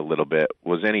lost a little bit,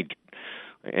 was any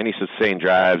sustained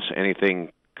drives,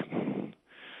 anything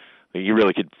that you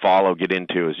really could get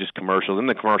into is just commercials, and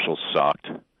the commercials sucked.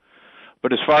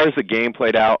 But as far as the game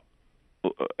played out,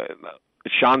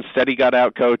 Sean Steady got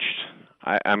out-coached.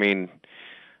 I mean,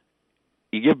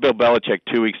 you give Bill Belichick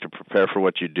 2 weeks to prepare for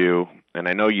what you do, and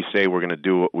I know you say we're going to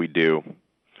do what we do,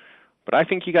 but I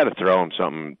think you got to throw him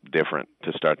something different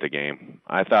to start the game.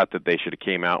 I thought that they should have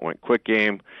came out, went quick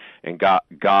game, and got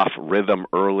Goff rhythm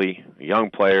early. A young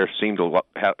player seemed to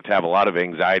have a lot of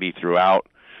anxiety throughout,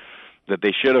 that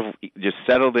they should have just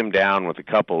settled him down with a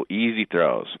couple easy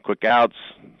throws, quick outs,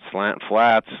 slant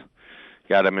flats,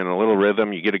 got him in a little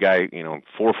rhythm. You get a guy, 4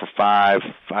 for 5,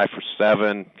 5 for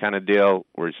 7 kind of deal,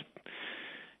 where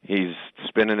he's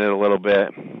spinning it a little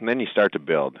bit, and then you start to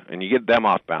build, and you get them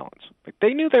off balance. Like,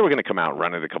 they knew they were going to come out,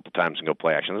 run it a couple times, and go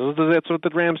play action. That's what the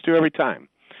Rams do every time.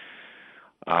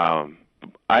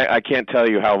 I can't tell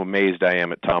you how amazed I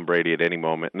am at Tom Brady at any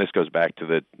moment, and this goes back to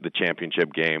the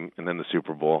championship game and then the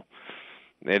Super Bowl.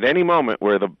 At any moment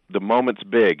where the moment's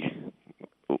big,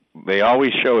 they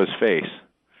always show his face.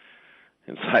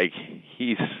 It's like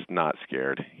he's not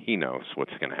scared. He knows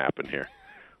what's going to happen here.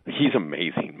 He's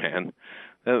amazing, man.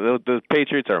 The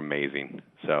Patriots are amazing.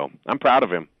 So I'm proud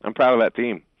of him. I'm proud of that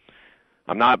team.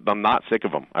 I'm not sick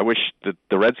of them. I wish that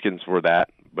the Redskins were that,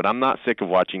 but I'm not sick of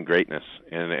watching greatness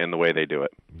in the way they do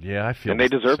it. Yeah, I feel. And they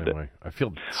deserved it. Way. I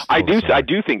feel. I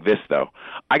do think this though.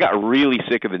 I got really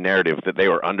sick of the narrative that they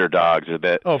were underdogs or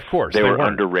that of course they were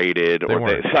weren't. Underrated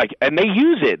and they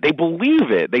use it. They believe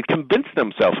it. They convince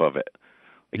themselves of it.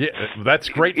 Yeah, that's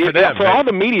great for them. For all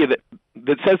the media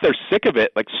that says they're sick of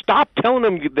it, like stop telling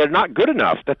them they're not good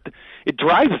enough. That it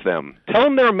drives them. Tell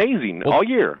them they're amazing all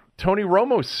year. Tony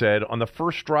Romo said on the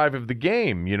first drive of the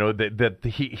game, that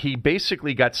he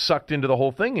basically got sucked into the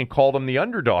whole thing and called them the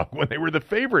underdog when they were the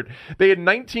favorite. They had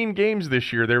 19 games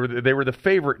this year. They were the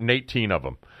favorite in 18 of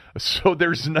them. So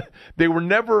they were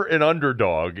never an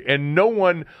underdog, and no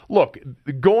one look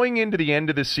going into the end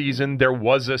of the season. There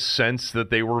was a sense that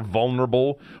they were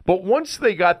vulnerable, but once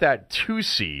they got that 2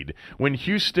 seed, when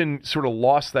Houston sort of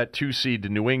lost that 2 seed to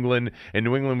New England, and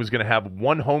New England was going to have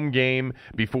one home game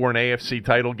before an AFC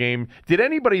title game, did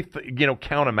anybody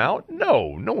count them out?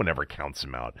 No one ever counts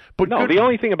them out. But no, the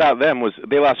only thing about them was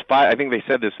they lost 5. I think they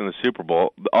said this in the Super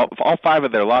Bowl. All 5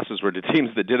 of their losses were to teams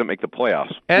that didn't make the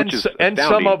playoffs, which is and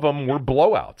astounding. Some of them were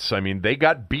blowouts. I mean, they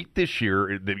got beat this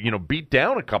year, beat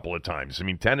down a couple of times. I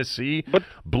mean, Tennessee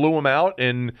blew them out,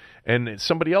 and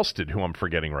somebody else did, who I'm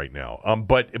forgetting right now.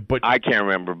 But I can't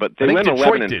remember. But they went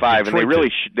 11-5, and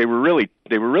they were really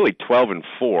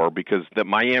 12-4 because the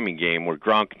Miami game where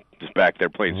Gronk is back there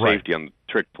playing safety on the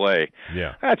trick play.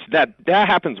 Yeah, that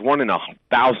happens 1 in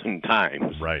 1,000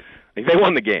 times. Right, they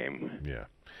won the game. Yeah.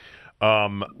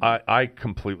 I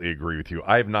completely agree with you.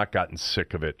 I have not gotten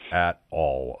sick of it at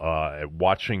all.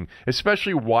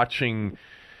 Especially watching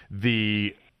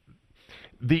the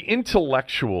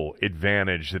intellectual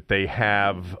advantage that they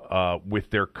have with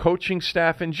their coaching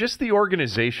staff and just the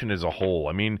organization as a whole.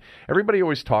 I mean, everybody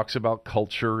always talks about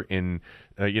culture in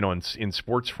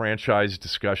sports franchise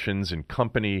discussions and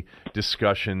company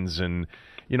discussions, and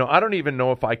I don't even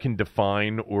know if I can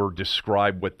define or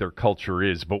describe what their culture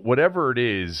is, but whatever it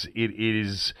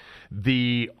is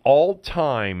the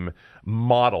all-time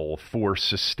model for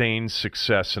sustained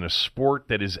success in a sport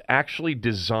that is actually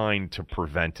designed to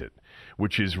prevent it,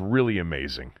 which is really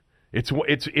amazing. It's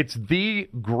the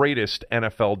greatest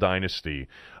NFL dynasty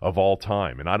of all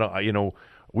time, and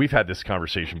we've had this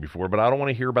conversation before, but I don't want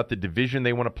to hear about the division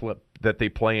that they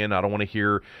play in. I don't want to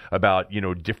hear about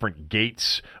different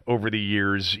gates over the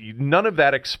years. None of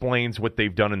that explains what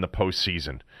they've done in the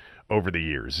postseason over the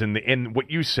years. And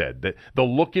what you said, the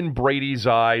look in Brady's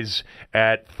eyes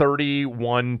at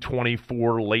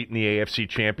 31-24 late in the AFC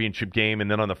Championship game, and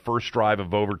then on the first drive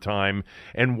of overtime,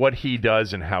 and what he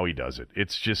does and how he does it.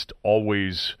 It's just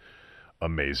always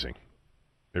amazing.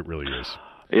 It really is.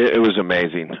 It was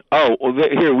amazing. Oh, well,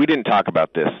 here, we didn't talk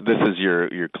about this. This is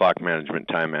your clock management,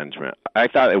 time management. I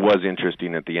thought it was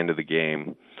interesting at the end of the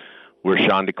game where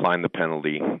Sean declined the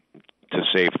penalty to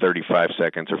save 35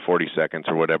 seconds or 40 seconds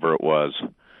or whatever it was,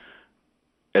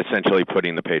 essentially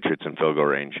putting the Patriots in field goal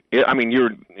range. I mean,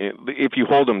 if you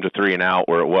hold them to 3 and out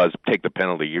where it was, take the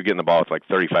penalty, you're getting the ball with like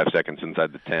 35 seconds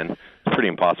inside the 10. It's pretty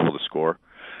impossible to score.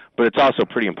 But it's also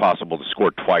pretty impossible to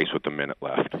score twice with a minute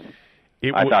left.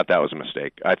 I thought that was a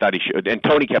mistake. I thought he should. And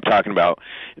Tony kept talking about,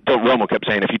 Romo kept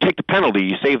saying, if you take the penalty,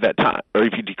 you save that time. Or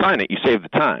if you decline it, you save the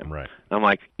time. Right. And I'm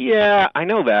like, yeah, I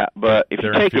know that. But if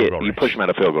you take it, you push them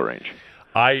out of field goal range.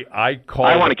 I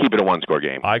want to keep it a one-score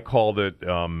game. I called it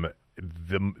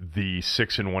the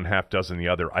 6 1/2 dozen the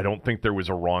other. I don't think there was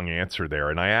a wrong answer there.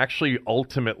 And I actually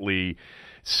ultimately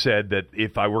said that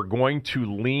if I were going to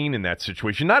lean in that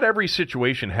situation, not every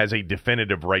situation has a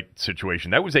definitive right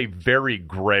situation. That was a very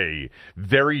gray,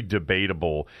 very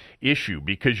debatable issue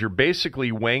because you're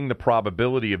basically weighing the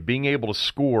probability of being able to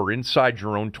score inside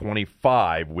your own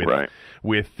 25 with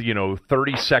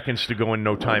 30 seconds to go and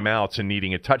no timeouts and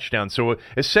needing a touchdown. So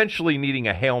essentially needing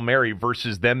a Hail Mary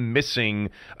versus them missing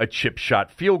a chip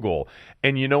shot field goal.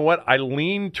 And you know what? I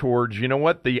lean towards,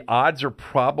 the odds are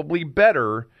probably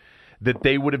better that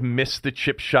they would have missed the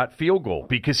chip shot field goal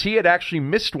because he had actually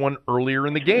missed one earlier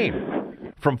in the game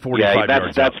from 45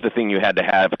 yards. That's the thing you had to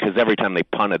have because every time they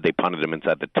punted them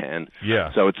inside the 10.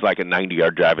 Yeah. So it's like a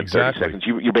 90-yard drive in 30 seconds.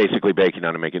 You're basically banking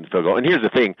on making the field goal. And here's the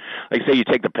thing. Like, say you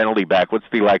take the penalty back, what's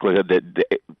the likelihood that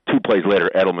 2 plays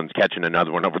later Edelman's catching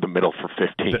another one over the middle for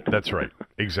 15? That's right.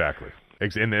 Exactly.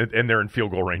 And they're in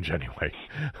field goal range anyway.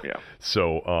 Yeah.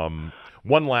 So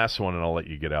one last one, and I'll let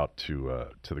you get out to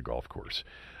the golf course.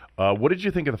 What did you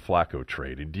think of the Flacco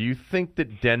trade? And do you think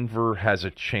that Denver has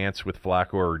a chance with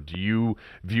Flacco, or do you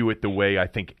view it the way I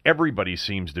think everybody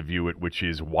seems to view it, which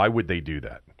is why would they do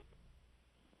that?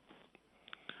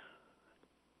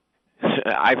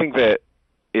 I think that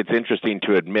it's interesting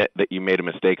to admit that you made a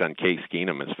mistake on Case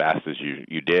Keenum as fast as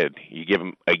you did. You give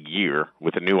him a year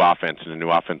with a new offense and a new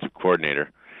offensive coordinator,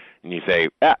 and you say,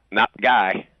 not the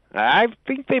guy. I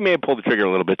think they may have pulled the trigger a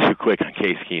little bit too quick on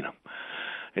Case Keenum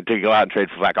and to go out and trade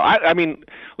for Flacco. I mean,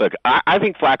 look, I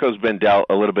think Flacco's been dealt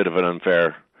a little bit of an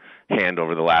unfair hand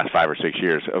over the last 5 or 6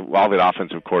 years. All the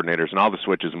offensive coordinators and all the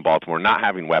switches in Baltimore not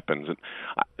having weapons. And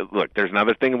look, there's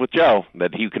another thing with Joe,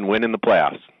 that he can win in the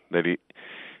playoffs. That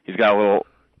he's got a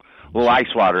little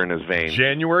ice water in his veins.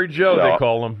 January Joe, they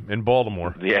call him in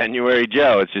Baltimore. January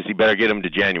Joe. It's just he better get him to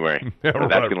January. That's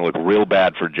going to look real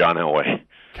bad for John Elway.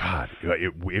 God,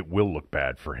 it will look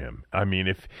bad for him. I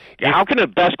mean, how can the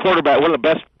best quarterback, one of the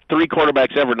best 3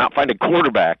 quarterbacks ever, not find a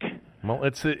quarterback? Well,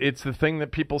 it's the thing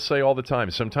that people say all the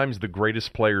time. Sometimes the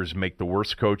greatest players make the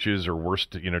worst coaches or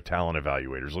worst talent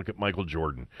evaluators. Look at Michael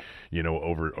Jordan,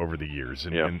 over the years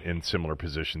in similar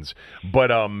positions. But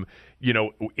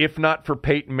if not for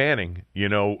Peyton Manning,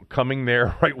 coming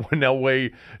there right when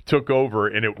Elway took over,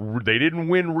 and they didn't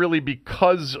win really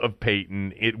because of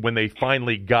Peyton. When they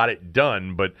finally got it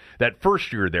done, but that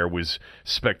first year there was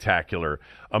spectacular.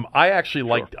 I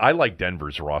like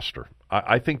Denver's roster.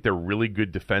 I think they're really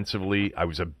good defensively. I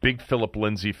was a big Philip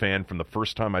Lindsay fan from the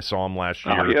first time I saw him last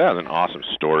year. Oh, yeah, an awesome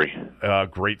story.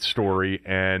 Great story.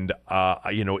 And,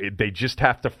 they just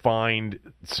have to find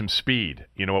some speed,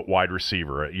 at wide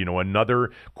receiver.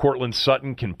 Another Cortland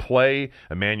Sutton can play.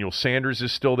 Emmanuel Sanders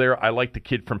is still there. I like the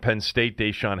kid from Penn State,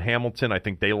 Deshaun Hamilton. I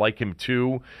think they like him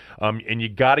too. And you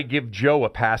got to give Joe a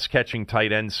pass-catching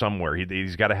tight end somewhere.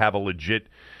 He's got to have a legit,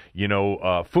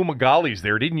 Fumagali's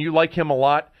there. Didn't you like him a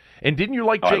lot? And didn't you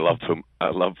like Jake? I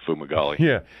love Fumagalli.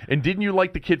 Yeah. And didn't you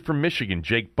like the kid from Michigan,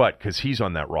 Jake Butt, because he's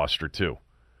on that roster too?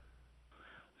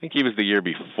 I think he was the year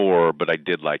before, but I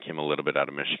did like him a little bit out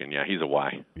of Michigan. Yeah, he's a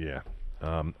Y. Yeah.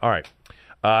 All right.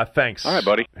 Thanks. All right,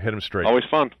 buddy. Hit him straight. Always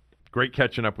fun. Great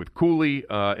catching up with Cooley,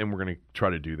 and we're going to try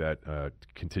to do that,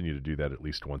 continue to do that at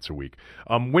least once a week.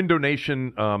 Window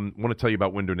Nation, want to tell you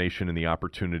about Window Nation and the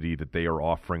opportunity that they are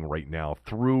offering right now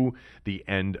through the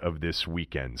end of this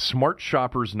weekend. Smart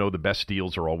shoppers know the best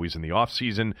deals are always in the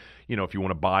off-season. If you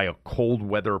want to buy a cold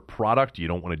weather product, you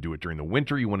don't want to do it during the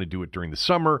winter, you want to do it during the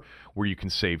summer, where you can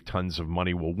save tons of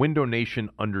money. Well, Window Nation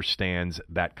understands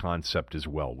that concept as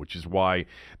well, which is why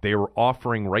they are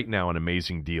offering right now an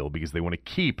amazing deal, because they want to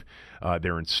keep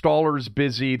their installers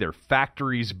busy, their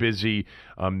factories busy.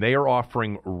 They are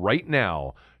offering right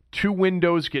now 2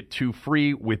 windows, get 2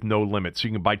 free with no limit. So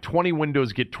you can buy 20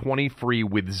 windows, get 20 free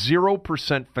with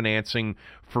 0% financing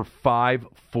for 5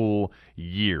 full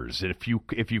years. And if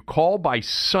you call by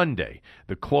Sunday,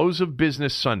 the close of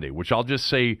business Sunday, which I'll just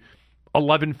say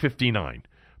 11:59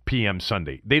 p.m.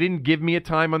 Sunday. They didn't give me a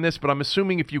time on this, but I'm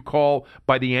assuming if you call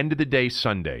by the end of the day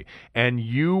Sunday and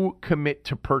you commit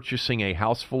to purchasing a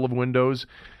house full of windows,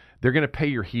 they're going to pay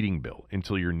your heating bill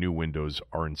until your new windows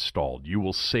are installed. You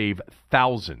will save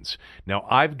thousands. Now,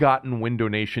 I've gotten Window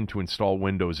Nation to install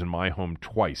windows in my home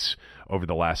twice over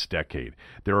the last decade.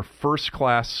 They're a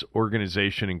first-class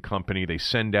organization and company. They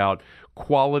send out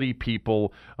quality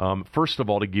people, first of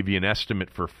all, to give you an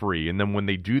estimate for free. And then when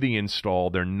they do the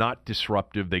install, they're not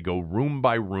disruptive. They go room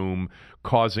by room,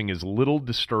 causing as little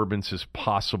disturbance as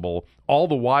possible, all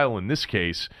the while, in this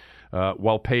case,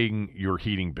 while paying your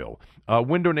heating bill.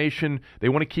 Window Nation, they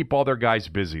want to keep all their guys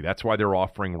busy. That's why they're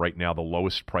offering right now the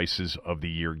lowest prices of the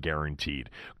year guaranteed.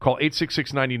 Call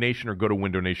 866-90-NATION or go to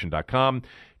windownation.com.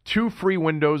 2 free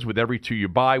windows with every 2 you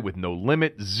buy with no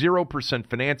limit. 0%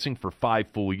 financing for 5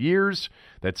 full years.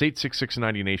 That's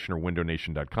 866-90-NATION or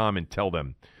windownation.com, and tell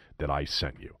them that I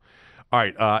sent you. All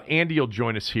right, Andy will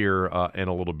join us here in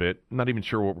a little bit. I'm not even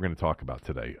sure what we're going to talk about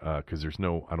today because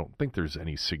I don't think there's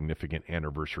any significant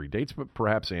anniversary dates, but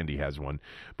perhaps Andy has one.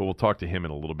 But we'll talk to him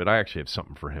in a little bit. I actually have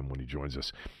something for him when he joins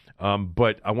us.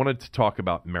 But I wanted to talk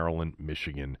about Maryland,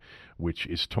 Michigan, which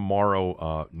is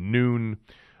tomorrow noon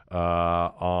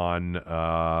on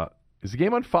is the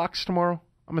game on Fox tomorrow?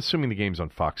 I'm assuming the game's on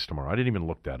Fox tomorrow. I didn't even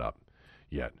look that up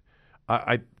yet.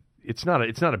 It's not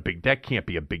a big. That can't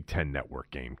be a Big Ten Network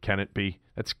game, can it be?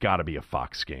 That's got to be a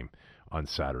Fox game on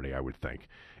Saturday, I would think.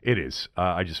 It is.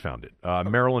 I just found it.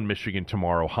 Maryland, Michigan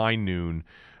tomorrow, high noon,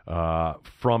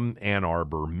 from Ann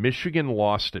Arbor. Michigan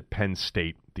lost at Penn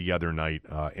State the other night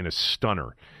in a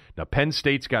stunner. Now, Penn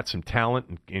State's got some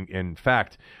talent. In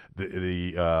fact,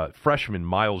 the freshman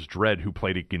Miles Dredd, who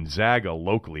played at Gonzaga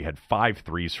locally, had 5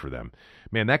 threes for them.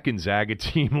 Man, that Gonzaga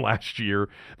team last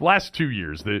 2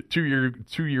 years, the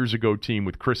 2 years ago team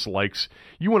with Chris Likes,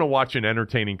 you want to watch an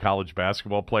entertaining college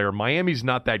basketball player. Miami's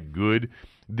not that good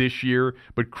this year,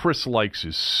 but Chris Likes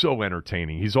is so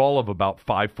entertaining. He's all of about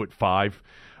 5'5".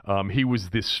 He was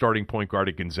this starting point guard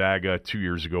at Gonzaga 2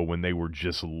 years ago when they were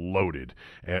just loaded,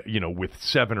 with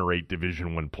 7 or 8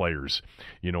 Division I players,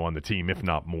 on the team, if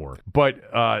not more. But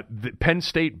Penn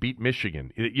State beat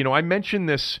Michigan. I mentioned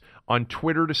this on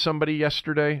Twitter to somebody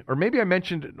yesterday, or maybe I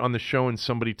mentioned it on the show and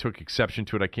somebody took exception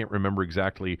to it. I can't remember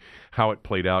exactly how it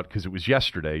played out because it was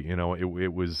yesterday.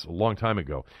 It was a long time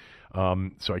ago.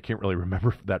 So I can't really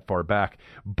remember that far back.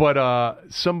 But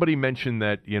somebody mentioned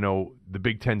that, the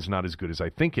Big Ten's not as good as I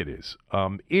think it is.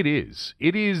 It is.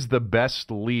 It is the best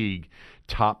league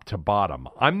top to bottom.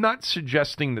 I'm not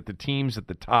suggesting that the teams at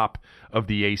the top of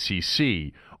the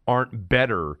ACC aren't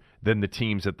better than the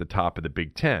teams at the top of the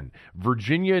Big Ten.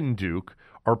 Virginia and Duke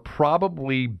are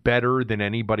probably better than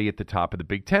anybody at the top of the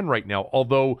Big Ten right now,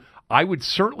 although I would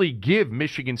certainly give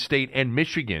Michigan State and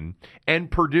Michigan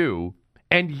and Purdue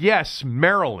and, yes,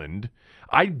 Maryland,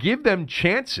 I'd give them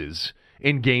chances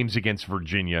in games against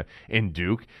Virginia and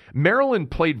Duke.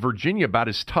 Maryland played Virginia about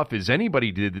as tough as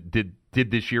anybody did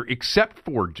this year, except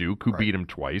for Duke, who beat them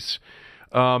twice.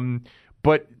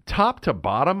 But top to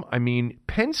bottom,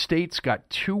 Penn State's got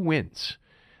 2 wins.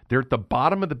 They're at the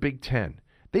bottom of the Big Ten.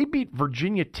 They beat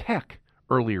Virginia Tech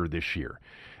earlier this year.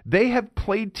 They have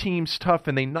played teams tough,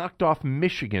 and they knocked off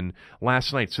Michigan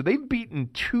last night. So they've beaten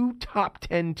 2 top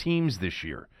 10 teams this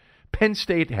year. Penn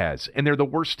State has, and they're the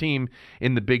worst team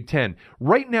in the Big Ten.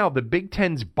 Right now, the Big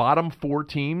Ten's bottom 4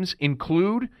 teams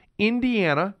include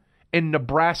Indiana and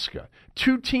Nebraska,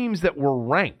 2 teams that were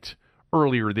ranked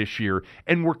earlier this year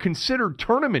and were considered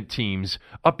tournament teams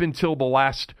up until the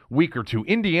last week or two.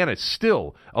 Indiana is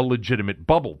still a legitimate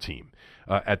bubble team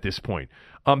at this point.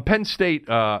 Penn State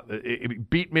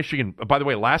beat Michigan. By the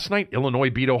way, last night, Illinois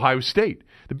beat Ohio State.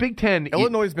 The Big Ten...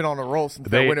 Illinois has been on a roll since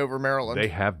they went over Maryland. They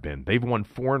have been. They've won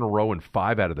 4 in a row and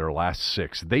 5 out of their last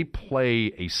 6. They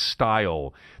play a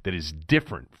style that is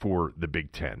different for the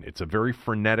Big Ten. It's a very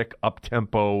frenetic,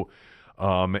 up-tempo,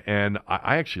 and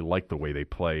I actually like the way they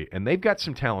play. And they've got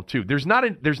some talent, too. There's not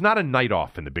a night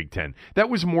off in the Big Ten. That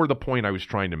was more the point I was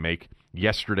trying to make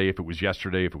yesterday. If it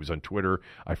was on Twitter,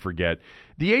 I forget.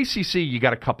 The ACC, you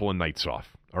got a couple of nights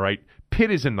off, all right?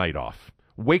 Pitt is a night off.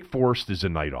 Wake Forest is a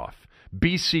night off.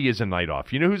 BC is a night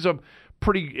off. You know who's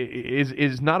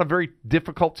is not a very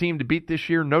difficult team to beat this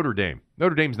year? Notre Dame.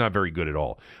 Notre Dame's not very good at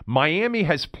all. Miami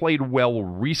has played well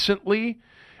recently,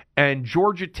 and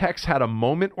Georgia Tech's had a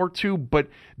moment or two, but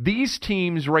these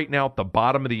teams right now at the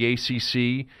bottom of the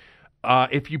ACC,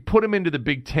 if you put them into the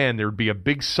Big Ten, there would be a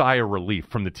big sigh of relief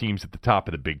from the teams at the top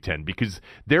of the Big Ten because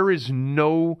there is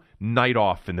no night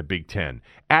off in the Big Ten.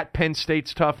 At Penn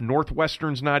State's tough.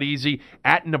 Northwestern's not easy.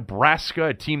 At Nebraska,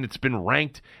 a team that's been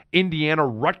ranked. Indiana,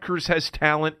 Rutgers has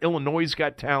talent. Illinois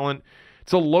got talent.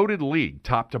 It's a loaded league,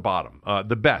 top to bottom.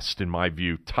 The best, in my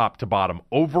view, top to bottom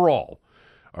overall.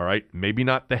 All right, maybe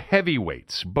not the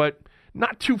heavyweights, but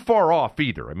not too far off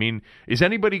either. Is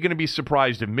anybody going to be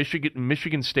surprised if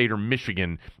Michigan State or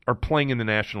Michigan are playing in the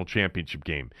national championship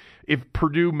game? If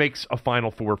Purdue makes a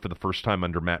Final Four for the first time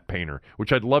under Matt Painter,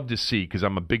 which I'd love to see because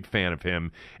I'm a big fan of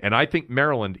him, and I think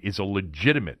Maryland is a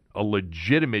legitimate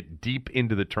deep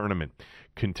into the tournament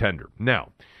contender.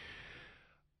 Now,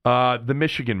 the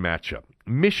Michigan matchup.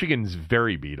 Michigan's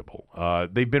very beatable.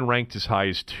 They've been ranked as high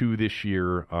as 2 this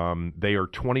year. They are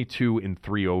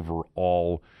 22-3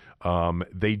 overall.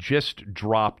 They just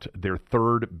dropped their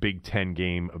 3rd Big Ten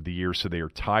game of the year, so they are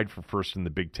tied for first in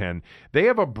the Big Ten. They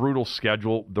have a brutal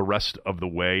schedule the rest of the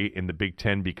way in the Big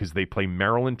Ten because they play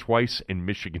Maryland twice and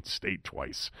Michigan State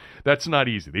twice. That's not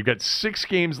easy. They've got 6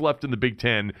 games left in the Big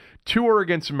Ten. 2 are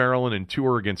against Maryland and 2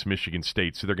 are against Michigan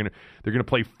State. So they're gonna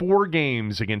play 4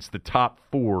 games against the top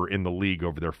 4 in the league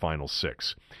over their final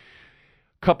 6.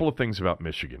 Couple of things about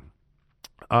Michigan.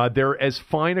 They're as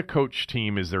fine a coach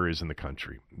team as there is in the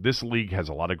country. This league has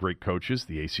a lot of great coaches.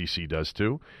 The ACC does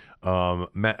too.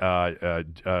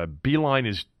 Beeline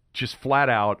is just flat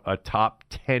out a top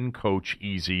 10 coach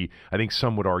easy. I think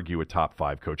some would argue a top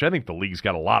 5 coach. I think the league's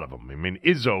got a lot of them.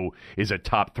 Izzo is a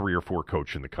top 3 or 4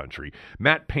 coach in the country.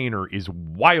 Matt Painter is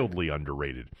wildly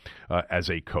underrated as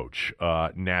a coach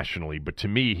nationally, but to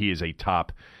me, he is a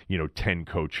top 10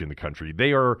 coach in the country.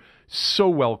 They are so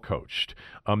well coached.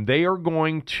 They are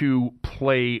going to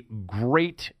play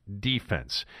great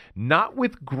defense. Not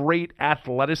with great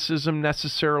athleticism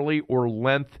necessarily or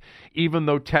length, even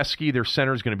though Teskey, their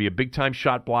center, is going to be a big-time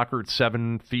shot blocker at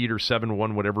 7 feet or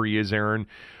 7'1", whatever he is, Aaron.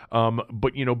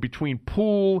 But, between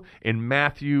Poole and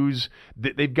Matthews,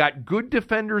 they've got good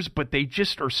defenders, but they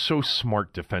just are so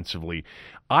smart defensively.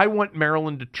 I want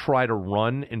Maryland to try to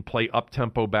run and play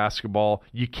up-tempo basketball.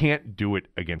 You can't do it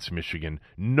against Michigan.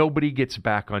 Nobody gets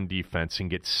back on defense and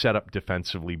gets set up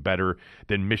defensively better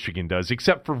than Michigan does,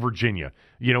 except for Virginia.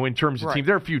 In terms of teams,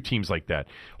 there are a few teams like that.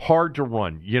 Hard to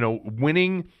run.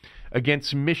 Winning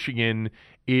against Michigan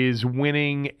is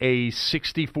winning a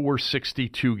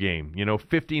 64-62 game,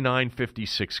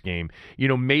 59-56 game.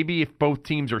 Maybe if both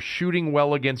teams are shooting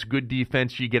well against good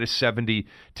defense, you get a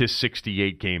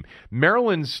 70-68 game.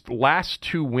 Maryland's last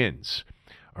 2 wins,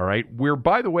 all right, where,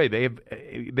 by the way,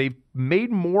 they've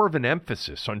made more of an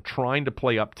emphasis on trying to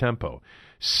play up-tempo.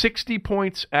 60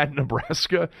 points at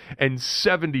Nebraska and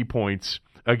 70 points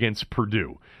against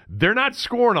Purdue. They're not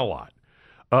scoring a lot.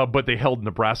 But they held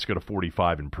Nebraska to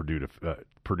 45 and Purdue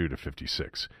to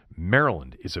 56.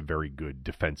 Maryland is a very good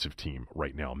defensive team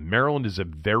right now. Maryland is a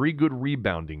very good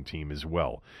rebounding team as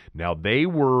well. Now, they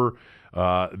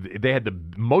had the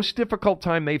most difficult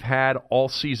time they've had all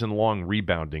season long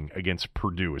rebounding against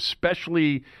Purdue,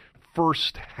 especially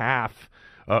first half.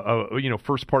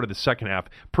 First part of the second half.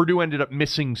 Purdue ended up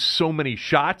missing so many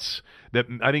shots that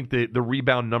I think the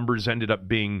rebound numbers ended up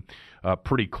being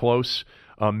pretty close.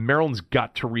 Maryland's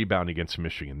got to rebound against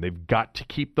Michigan. They've got to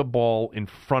keep the ball in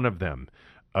front of them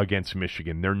against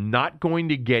Michigan. They're not going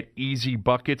to get easy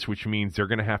buckets, which means they're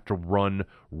going to have to run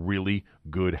really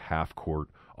good half-court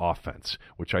offense,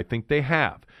 which I think they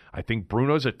have. I think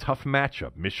Bruno's a tough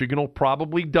matchup. Michigan will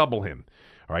probably double him.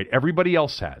 All right, everybody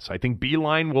else has. I think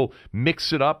Beeline will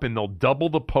mix it up, and they'll double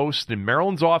the post, and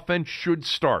Maryland's offense should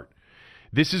start.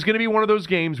 This is going to be one of those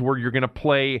games where you're going to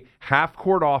play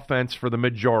half-court offense for the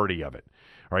majority of it.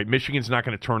 All right, Michigan's not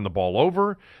going to turn the ball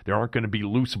over. There aren't going to be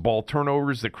loose ball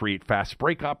turnovers that create fast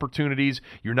break opportunities.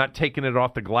 You're not taking it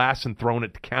off the glass and throwing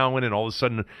it to Cowan, and all of a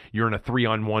sudden you're in a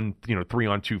 3-on-1,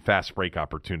 3-on-2 fast break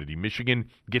opportunity. Michigan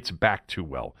gets back too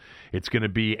well. It's going to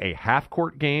be a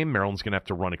half-court game. Maryland's going to have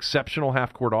to run exceptional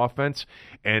half-court offense,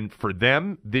 and for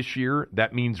them this year,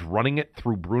 that means running it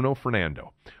through Bruno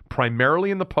Fernando,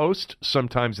 primarily in the post,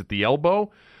 sometimes at the elbow,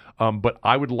 but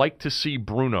I would like to see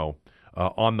Bruno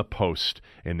on the post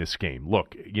in this game.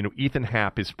 Look, Ethan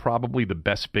Happ is probably the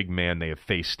best big man they have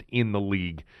faced in the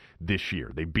league this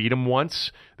year. They beat him once.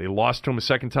 They lost to him a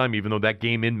second time, even though that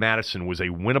game in Madison was a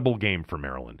winnable game for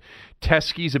Maryland.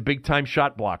 Teskey's a big-time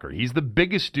shot blocker. He's the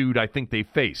biggest dude I think they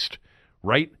faced,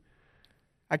 right?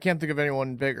 I can't think of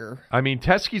anyone bigger. I mean,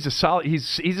 Teskey's a solid.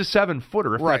 He's a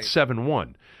 7-footer, if not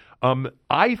 7'1".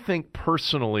 I think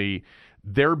personally,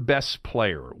 their best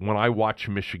player, when I watch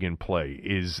Michigan play,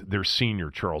 is their senior,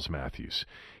 Charles Matthews.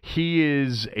 He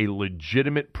is a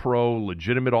legitimate pro,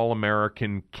 legitimate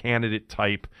All-American candidate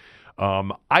type.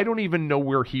 I don't even know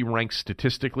where he ranks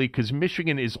statistically because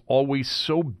Michigan is always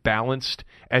so balanced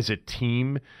as a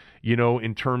team,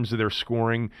 in terms of their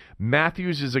scoring.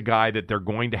 Matthews is a guy that they're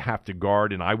going to have to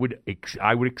guard, and I would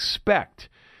expect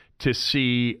to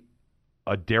see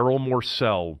a Darryl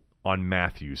Morsell on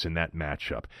Matthews in that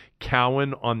matchup.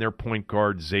 Cowan on their point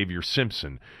guard, Xavier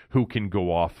Simpson, who can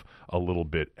go off a little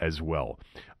bit as well.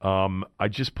 I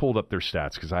just pulled up their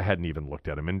stats because I hadn't even looked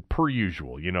at them. And per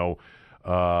usual, they've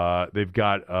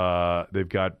got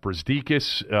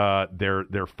Brazdeikis,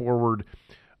 their forward,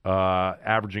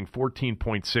 averaging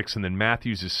 14.6, and then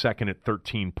Matthews is second at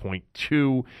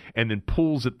 13.2, and then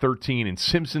Poole's at 13, and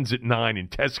Simpson's at 9,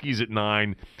 and Teskey's at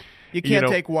 9. You can't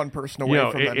take one person away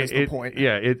from them is the point.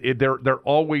 Yeah, they're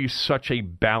always such a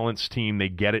balanced team. They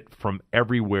get it from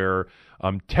everywhere.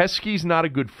 Teskey's not a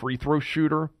good free throw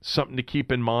shooter, something to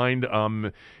keep in mind.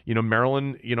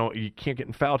 Maryland, you can't get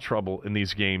in foul trouble in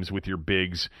these games with your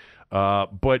bigs.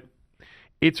 But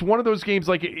it's one of those games,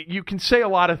 like, you can say a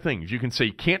lot of things. You can say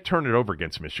you can't turn it over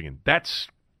against Michigan. That's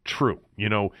true.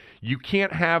 You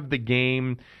can't have the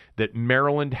game that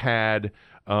Maryland had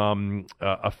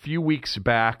a few weeks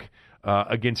back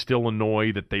against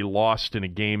Illinois that they lost in a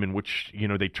game in which,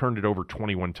 they turned it over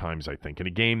 21 times, I think, in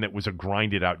a game that was a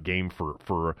grinded-out game for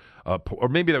or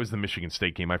maybe that was the Michigan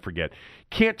State game, I forget.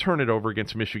 Can't turn it over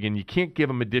against Michigan. You can't give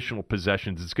them additional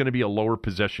possessions. It's going to be a lower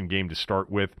possession game to start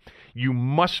with. You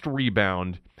must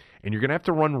rebound, and you're going to have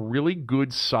to run really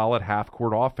good, solid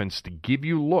half-court offense to give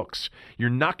you looks.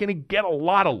 You're not going to get a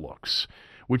lot of looks.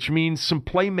 which means some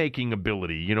playmaking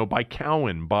ability, by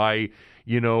Cowan, by,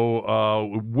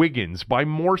 Wiggins, by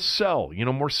Morcell.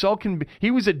 Morcell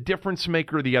he was a difference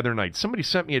maker the other night. Somebody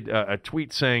sent me a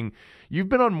tweet saying, you've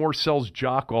been on Morcell's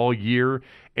jock all year,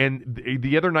 and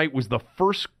the other night was the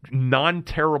first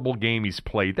non-terrible game he's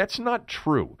played. That's not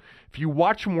true. If you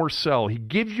watch Morcell, he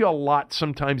gives you a lot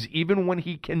sometimes, even when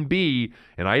he can be,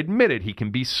 and I admit it, he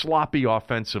can be sloppy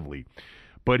offensively.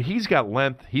 But he's got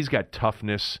length, he's got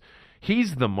toughness.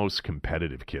 He's the most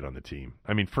competitive kid on the team.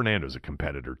 I mean, Fernando's a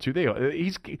competitor, too.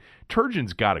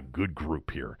 Turgeon's got a good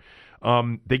group here.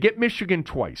 They get Michigan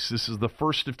twice. This is the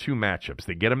first of two matchups.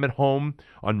 They get them at home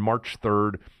on March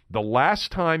 3rd. The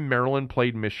last time Maryland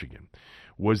played Michigan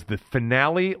was the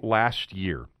finale last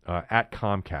year at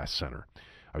Comcast Center.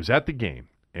 I was at the game,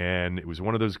 and it was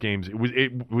one of those games.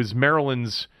 It was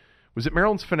Maryland's. Was it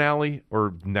Maryland's finale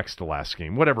or next to last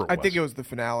game? Whatever it was. I think it was the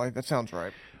finale. That sounds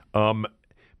right.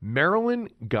 Maryland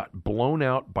got blown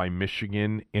out by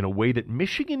Michigan in a way that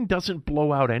Michigan doesn't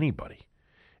blow out anybody.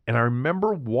 And I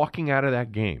remember walking out of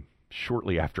that game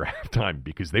shortly after halftime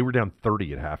because they were down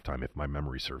 30 at halftime, if my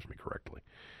memory serves me correctly.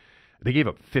 They gave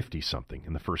up 50-something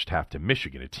in the first half to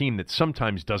Michigan, a team that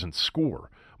sometimes doesn't score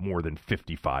more than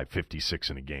 55, 56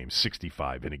 in a game,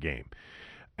 65 in a game.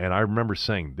 And I remember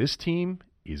saying, this team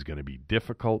is going to be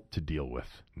difficult to deal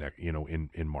with,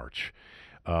 in March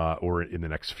or in the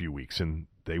next few weeks. And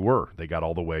they were. They got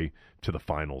all the way to the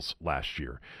finals last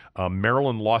year.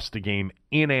 Maryland lost a game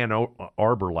in Ann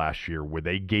Arbor last year where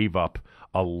they gave up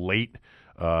a late,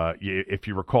 if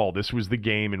you recall, this was the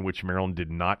game in which Maryland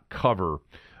did not cover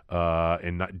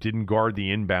and didn't guard the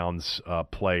inbounds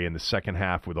play in the second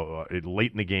half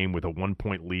late in the game with a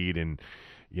 1-point lead. And,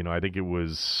 I think it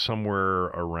was somewhere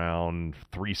around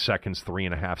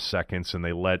 3.5 seconds, and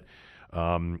they let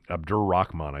Abdur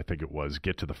Rahman, I think it was,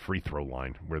 get to the free throw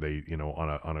line where they,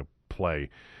 on a play,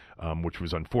 which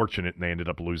was unfortunate, and they ended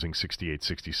up losing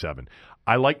 68-67.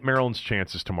 I like Maryland's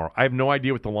chances tomorrow. I have no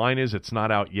idea what the line is. It's not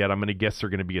out yet. I'm going to guess they're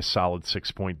going to be a solid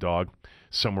 6-point dog,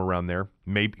 somewhere around there.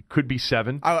 Maybe could be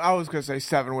 7. I was going to say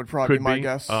 7 would probably be my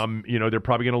guess. They're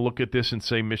probably going to look at this and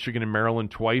say Michigan and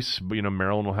Maryland twice. But,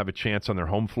 Maryland will have a chance on their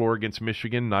home floor against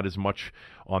Michigan, not as much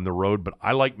on the road. But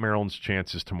I like Maryland's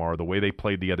chances tomorrow, the way they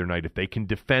played the other night. If they can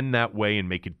defend that way and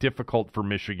make it difficult for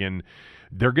Michigan,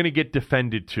 they're going to get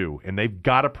defended too, and they've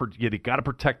got to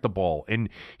protect the ball. And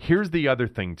here's the other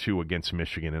thing too against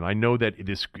Michigan, and I know that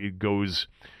it goes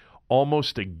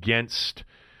almost against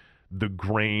the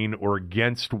grain or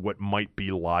against what might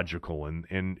be logical.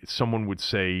 And someone would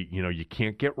say, you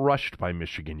can't get rushed by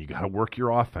Michigan. You got to work your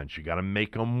offense. You got to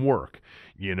make them work.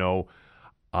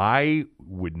 I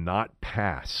would not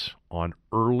pass on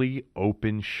early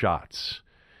open shots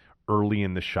early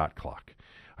in the shot clock.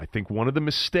 I think one of the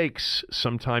mistakes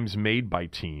sometimes made by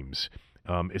teams,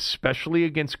 especially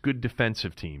against good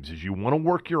defensive teams, is you want to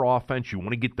work your offense. You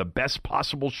want to get the best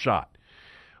possible shot.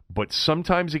 But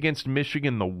sometimes against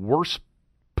Michigan, the worst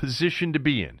position to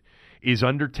be in is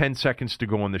under 10 seconds to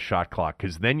go on the shot clock,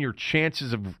 because then your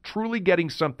chances of truly getting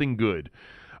something good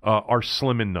are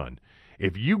slim and none.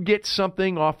 If you get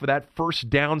something off of that first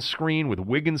down screen with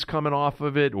Wiggins coming off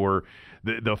of it, or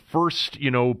the first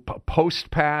post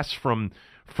pass from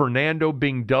Fernando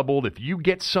being doubled, if you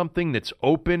get something that's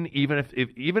open, even if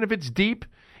it's deep,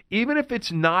 even if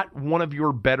it's not one of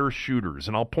your better shooters,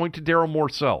 and I'll point to Daryl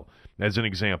Morcell as an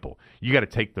example, you got to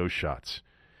take those shots.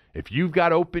 If you've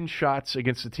got open shots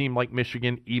against a team like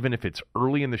Michigan, even if it's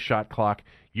early in the shot clock,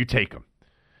 you take them.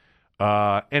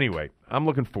 Anyway, I'm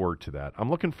looking forward to that. I'm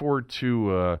looking forward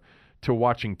to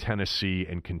watching Tennessee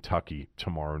and Kentucky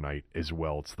tomorrow night as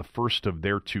well. It's the first of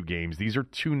their 2 games. These are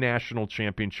 2 national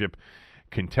championship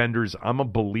contenders. I'm a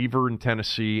believer in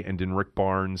Tennessee and in Rick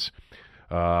Barnes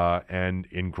and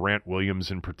in Grant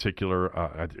Williams in particular.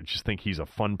 I just think he's a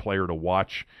fun player to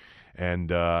watch. And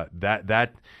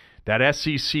that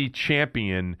SEC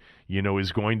champion,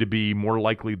 is going to be more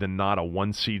likely than not a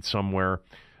 1 seed somewhere.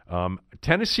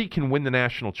 Tennessee can win the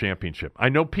national championship. I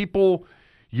know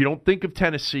you don't think of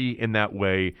Tennessee in that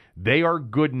way. They are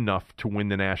good enough to win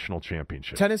the national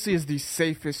championship. Tennessee is the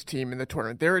safest team in the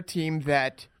tournament. They're a team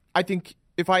that I think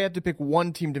if I had to pick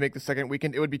one team to make the second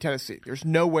weekend, it would be Tennessee. There's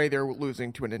no way they're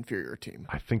losing to an inferior team.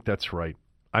 I think that's right.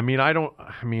 I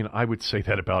would say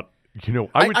that about,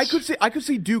 I could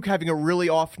see Duke having a really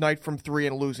off night from 3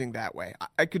 and losing that way.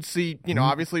 I could see,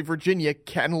 obviously Virginia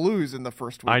can lose in the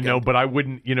first weekend. I know, but I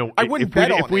wouldn't, I wouldn't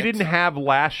bet on it. If we didn't have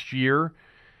last year,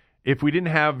 if we didn't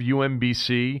have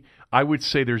UMBC, I would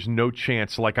say there's no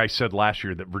chance, like I said last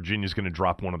year, that Virginia's going to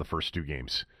drop one of the first 2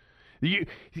 games.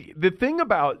 The thing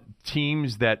about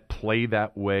teams that play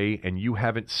that way and you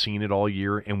haven't seen it all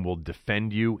year and will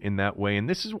defend you in that way, and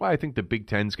this is why I think the Big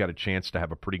Ten's got a chance to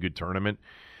have a pretty good tournament,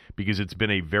 because it's been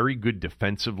a very good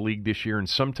defensive league this year, and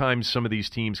sometimes some of these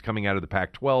teams coming out of the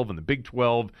Pac-12 and the Big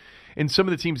 12 and some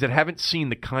of the teams that haven't seen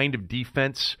the kind of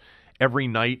defense every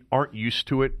night aren't used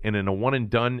to it, and in a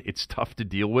one-and-done, it's tough to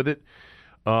deal with it.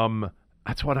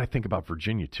 That's what I think about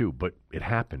Virginia, too, but it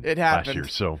happened last year,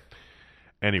 so...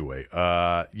 Anyway,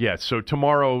 so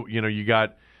tomorrow, you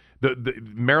got the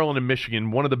Maryland and Michigan,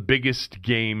 one of the biggest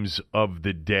games of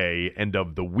the day and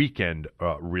of the weekend,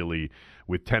 really,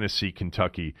 with Tennessee,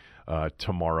 Kentucky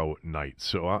tomorrow night.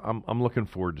 So I'm looking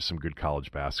forward to some good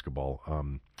college basketball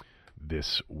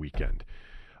this weekend.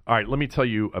 All right, let me tell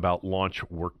you about Launch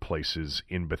Workplaces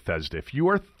in Bethesda. If you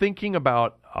are thinking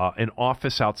about an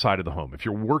office outside of the home, if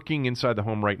you're working inside the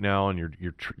home right now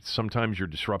and sometimes you're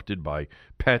disrupted by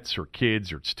pets or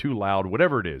kids or it's too loud,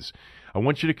 whatever it is, I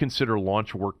want you to consider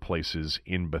Launch Workplaces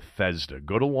in Bethesda.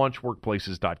 Go to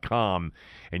launchworkplaces.com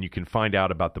and you can find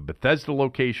out about the Bethesda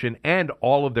location and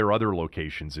all of their other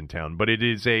locations in town. But it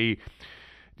is a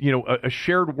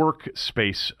shared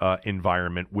workspace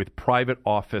environment with private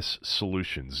office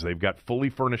solutions. They've got fully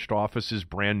furnished offices,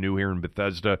 brand new here in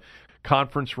Bethesda,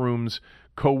 conference rooms,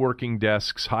 co-working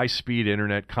desks, high-speed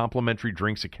internet, complimentary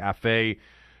drinks, a cafe,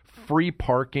 free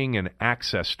parking, and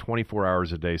access 24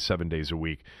 hours a day, 7 days a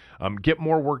week. Get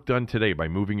more work done today by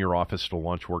moving your office to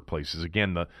Launch Workplaces.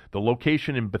 Again, the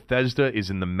location in Bethesda is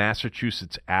in the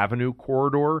Massachusetts Avenue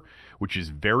corridor, which is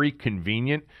very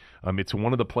convenient. It's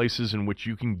one of the places in which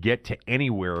you can get to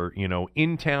anywhere,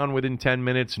 in town within 10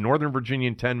 minutes, Northern Virginia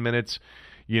in 10 minutes,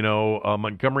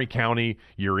 Montgomery County,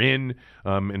 you're in,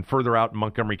 and further out in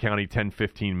Montgomery County, 10,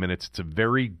 15 minutes. It's a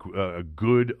very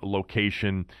good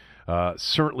location,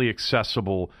 certainly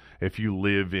accessible if you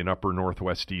live in upper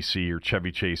Northwest D.C. or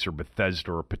Chevy Chase or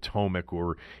Bethesda or Potomac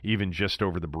or even just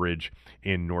over the bridge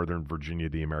in Northern Virginia,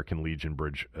 the American Legion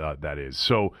Bridge, that is.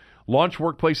 So Launch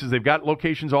Workplaces, they've got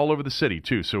locations all over the city,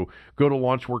 too. So go to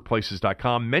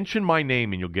launchworkplaces.com, mention my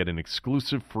name, and you'll get an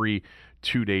exclusive free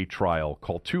 2-day trial.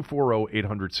 Call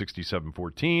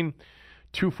 240-800-6714,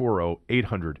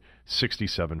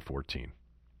 240-800-6714.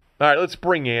 All right, let's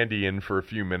bring Andy in for a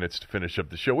few minutes to finish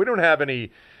up the show. We don't have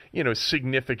any,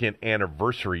 significant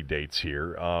anniversary dates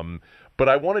here, but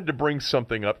I wanted to bring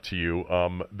something up to you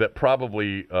that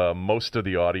probably most of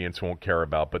the audience won't care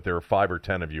about, but there are 5 or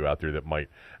 10 of you out there that might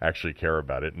actually care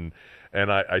about it. And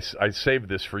I saved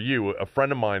this for you. A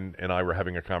friend of mine and I were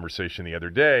having a conversation the other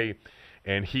day,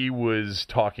 and he was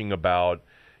talking about,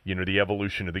 the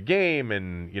evolution of the game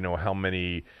and, how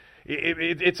many...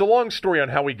 It's a long story on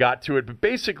how we got to it, but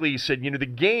basically he said, the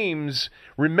games,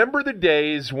 remember the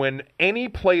days when any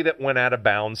play that went out of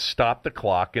bounds stopped the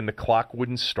clock and the clock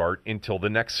wouldn't start until the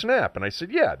next snap? And I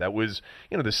said, yeah, that was,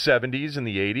 the 70s and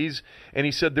the 80s. And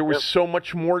he said there was so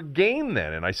much more game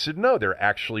then. And I said, no, there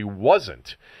actually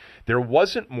wasn't. There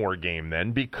wasn't more game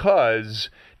then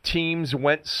because teams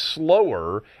went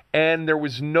slower and there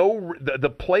was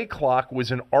the play clock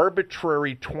was an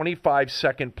arbitrary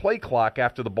 25-second play clock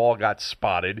after the ball got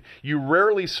spotted. You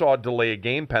rarely saw delay of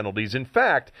game penalties. In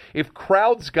fact, if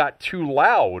crowds got too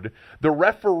loud, the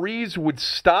referees would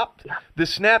stop the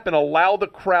snap and allow the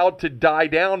crowd to die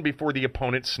down before the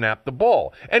opponent snapped the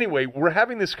ball. Anyway, we're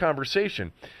having this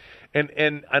conversation.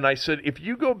 And I said, if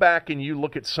you go back and you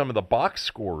look at some of the box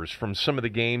scores from some of the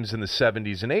games in the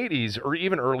 70s and 80s, or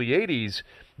even early 80s,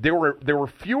 there were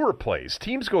fewer plays.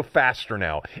 Teams go faster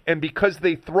now. And because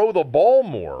they throw the ball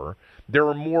more, there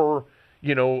are more,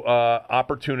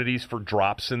 opportunities for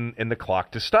drops and the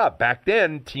clock to stop. Back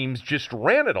then, teams just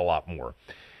ran it a lot more.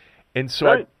 And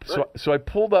so I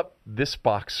pulled up this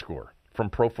box score from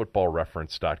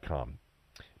ProFootballReference.com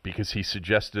because he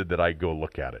suggested that I go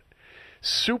look at it.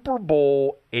 Super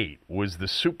Bowl VIII was the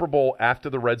Super Bowl after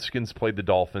the Redskins played the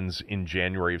Dolphins in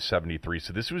January of 73.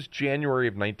 So this was January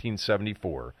of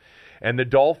 1974. And the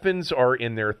Dolphins are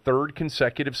in their 3rd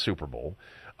consecutive Super Bowl,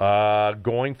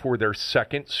 going for their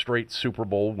 2nd straight Super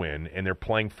Bowl win, and they're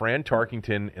playing Fran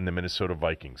Tarkenton and the Minnesota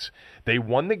Vikings. They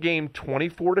won the game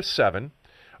 24-7.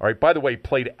 All right, by the way,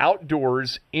 played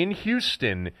outdoors in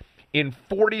Houston in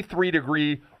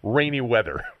 43-degree rainy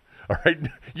weather. All right,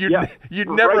 you'd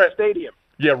never Rice Stadium.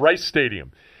 Yeah, Rice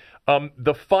Stadium.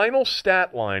 The final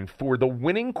stat line for the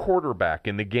winning quarterback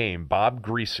in the game, Bob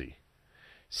Greasy,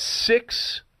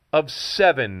 6 of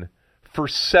 7 for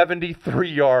 73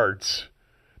 yards,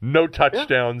 no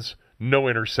touchdowns, no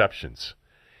interceptions.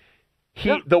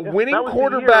 The winning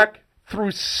quarterback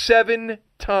threw 7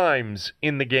 times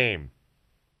in the game.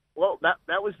 Well,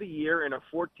 that was the year in a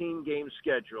 14-game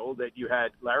schedule that you had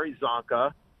Larry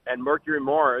Zonka and Mercury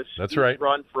Morris. That's right.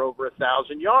 Run for over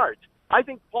 1,000 yards. I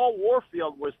think Paul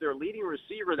Warfield was their leading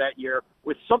receiver that year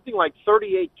with something like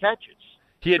 38 catches.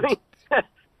 He had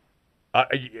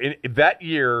that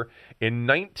year in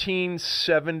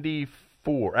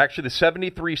 1974, actually the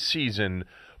 73 season,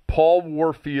 Paul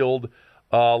Warfield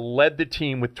led the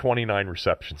team with 29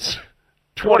 receptions.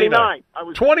 29.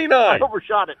 29. I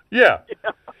overshot it. Yeah.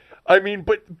 I mean,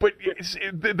 but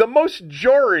the most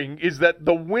jarring is that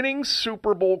the winning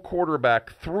Super Bowl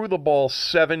quarterback threw the ball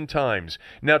 7 times.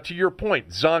 Now, to your point,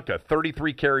 Zonka,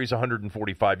 33 carries,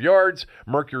 145 yards.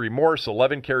 Mercury Morris,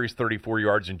 11 carries, 34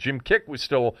 yards. And Jim Kick was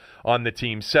still on the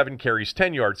team, 7 carries,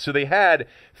 10 yards. So they had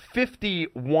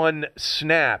 51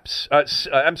 snaps.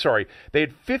 They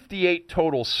had 58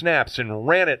 total snaps and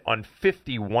ran it on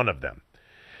 51 of them.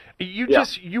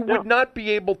 You would not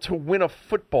be able to win a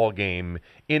football game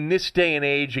in this day and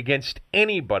age against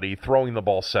anybody throwing the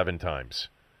ball 7 times.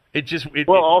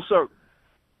 Also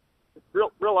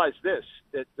realize this,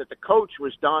 that the coach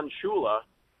was Don Shula,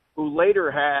 who later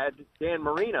had Dan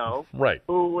Marino, right,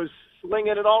 who was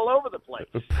slinging it all over the place.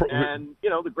 And,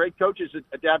 the great coaches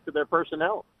adapt to their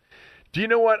personnel. Do you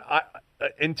know what?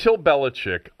 Until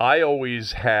Belichick, I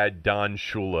always had Don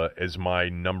Shula as my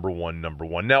number one.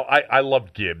 Now, I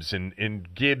loved Gibbs,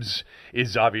 and Gibbs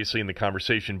is obviously in the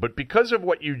conversation. But because of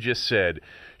what you just said,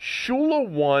 Shula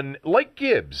won, like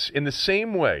Gibbs, in the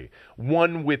same way,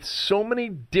 won with so many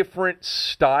different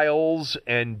styles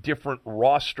and different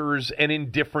rosters and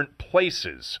in different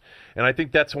places. And I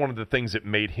think that's one of the things that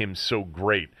made him so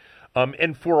great.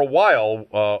 And for a while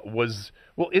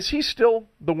is he still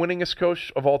the winningest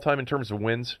coach of all time in terms of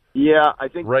wins? Yeah, I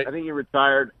think right? I think he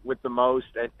retired with the most.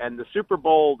 And the Super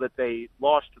Bowl that they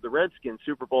lost to the Redskins,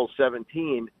 Super Bowl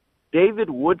 17, David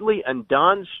Woodley and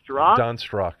Don Strock. Don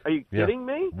Strock. Are you kidding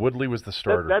me? Woodley was the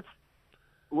starter.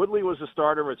 Woodley was the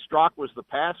starter, but Strock was the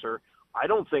passer. I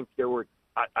don't think there were.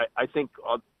 I think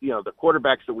the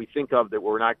quarterbacks that we think of that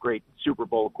were not great Super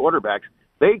Bowl quarterbacks.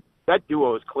 That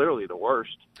duo is clearly the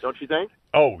worst, don't you think?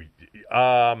 Oh,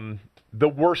 the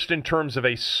worst in terms of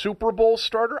a Super Bowl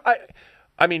starter?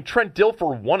 I mean, Trent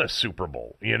Dilfer won a Super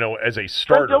Bowl, as a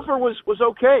starter. Trent Dilfer was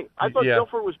okay. I thought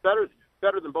Dilfer was better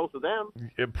than both of them.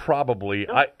 Probably.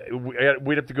 Yeah.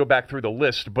 We'd have to go back through the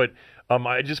list, but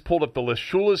I just pulled up the list.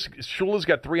 Shula's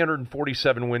got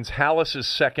 347 wins. Hallis is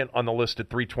second on the list at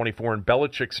 324, and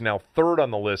Belichick's now third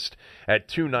on the list at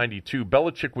 292.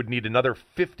 Belichick would need another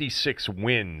 56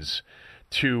 wins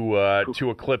to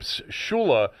eclipse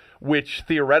Shula, which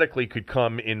theoretically could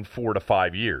come in 4 to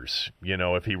 5 years.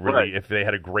 If they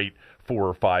had a great 4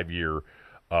 or 5 year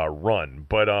run,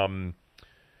 but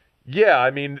yeah,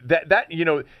 I mean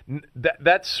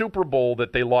that Super Bowl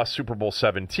that they lost, Super Bowl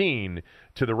 17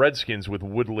 to the Redskins with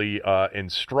Woodley and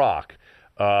Strock.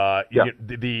 It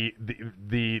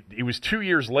was 2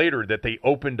 years later that they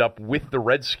opened up with the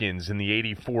Redskins in the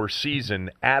 '84 season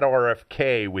at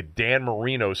RFK with Dan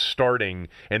Marino starting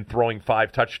and throwing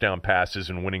 5 touchdown passes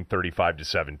and winning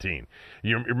 35-17.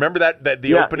 You remember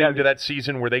the opening to that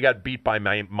season where they got beat by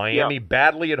Miami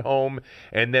badly at home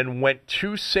and then went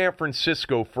to San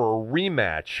Francisco for a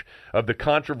rematch of the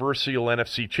controversial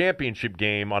NFC Championship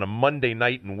game on a Monday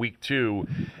night in Week 2,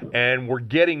 and were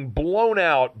getting blown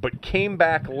out, but came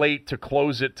back late to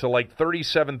close it to like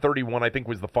 37-31, I think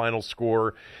was the final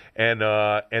score, and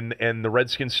the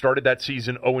Redskins started that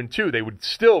season 0-2. They would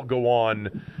still go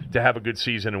on to have a good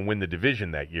season and win the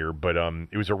division that year, but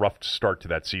it was a rough start to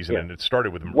that season, and it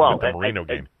started with the Marino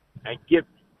game. And Gibbs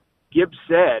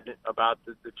said about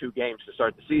the 2 games to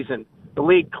start the season, the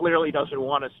league clearly doesn't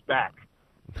want us back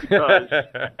because,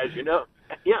 as you know,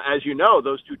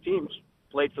 those 2 teams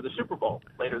played for the Super Bowl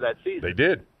later that season. They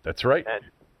did. That's right. And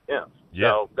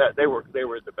so they were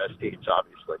the best teams,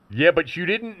 obviously. Yeah, but you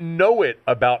didn't know it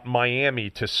about Miami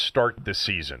to start the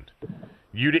season.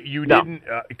 You didn't,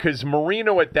 because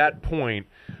Marino at that point,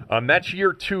 that's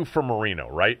year 2 for Marino,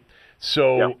 right?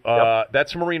 So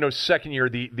that's Marino's second year.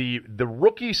 The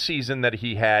rookie season that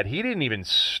he had, he didn't even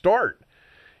start,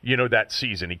 that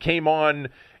season. He came on,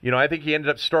 I think he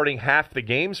ended up starting half the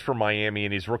games for Miami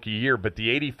in his rookie year, but the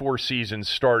 '84 season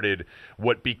started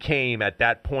what became, at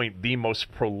that point, the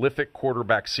most prolific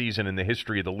quarterback season in the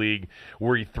history of the league,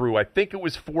 where he threw, I think it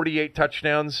was 48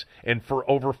 touchdowns and for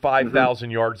over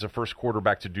 5,000 yards, the first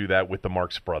quarterback to do that with the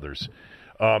Marx brothers.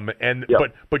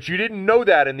 But you didn't know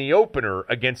that in the opener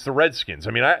against the Redskins.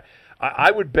 I mean,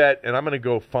 I would bet, and I'm going to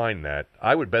go find that,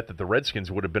 I would bet that the Redskins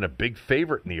would have been a big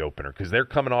favorite in the opener because they're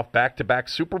coming off back-to-back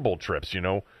Super Bowl trips,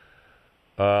 I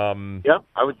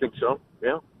would think so,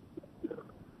 yeah.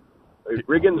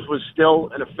 Riggins was still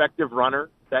an effective runner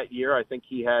that year. I think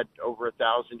he had over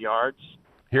 1,000 yards.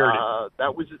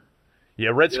 That was. Yeah,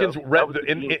 Redskins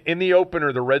in the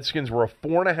opener, the Redskins were a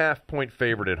 4.5-point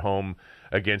favorite at home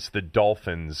against the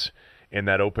Dolphins in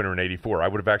that opener in '84. I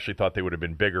would have actually thought they would have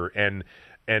been bigger. And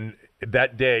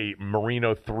that day,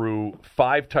 Marino threw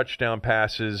 5 touchdown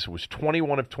passes, was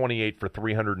 21 of 28 for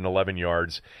 311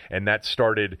 yards, and that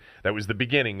was the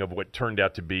beginning of what turned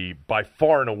out to be by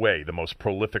far and away the most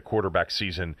prolific quarterback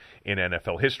season in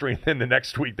NFL history. And then the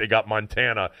next week they got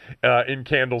Montana in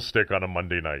Candlestick on a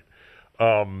Monday night.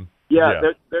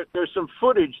 There's some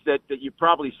footage that you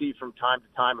probably see from time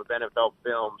to time of NFL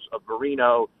films of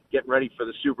Marino getting ready for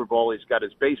the Super Bowl. He's got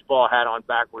his baseball hat on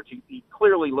backwards. He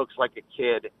clearly looks like a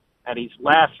kid, and he's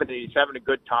laughing and he's having a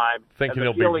good time. Thinking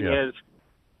and the feeling is,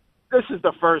 this is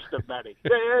the first of many.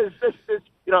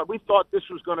 We thought this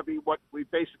was going to be what we've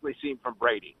basically seen from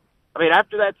Brady. I mean,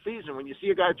 after that season, when you see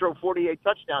a guy throw 48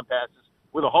 touchdown passes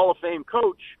with a Hall of Fame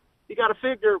coach, you got to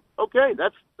figure, okay,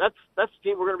 that's the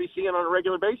team we're going to be seeing on a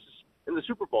regular basis in the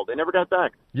Super Bowl. They never got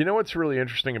back. You know what's really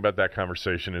interesting about that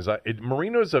conversation is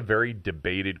Marino's a very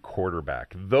debated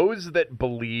quarterback. Those that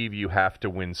believe you have to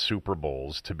win Super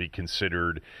Bowls to be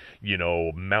considered,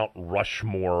 Mount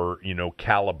Rushmore,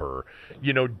 caliber,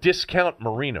 discount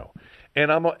Marino.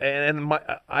 And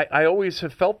I always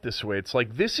have felt this way. It's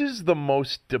like, this is the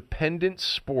most dependent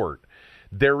sport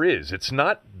there is. It's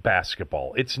not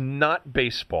basketball. It's not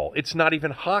baseball. It's not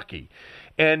even hockey.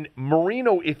 And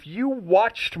Marino, if you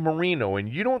watched Marino and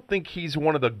you don't think he's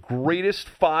one of the greatest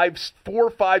 4,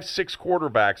 5, 6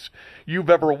 quarterbacks you've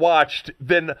ever watched,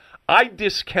 then I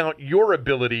discount your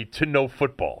ability to know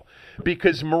football.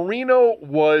 Because Marino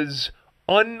was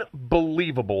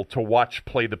unbelievable to watch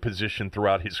play the position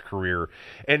throughout his career.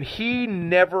 And he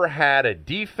never had a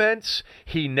defense.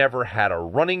 He never had a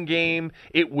running game.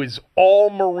 It was all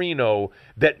Marino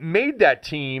that made that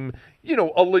team,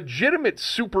 a legitimate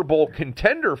Super Bowl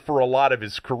contender for a lot of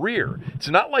his career. It's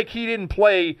not like he didn't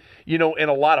play, in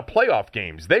a lot of playoff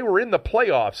games. They were in the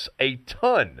playoffs a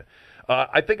ton.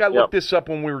 I think I looked this up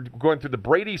when we were going through the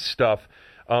Brady stuff,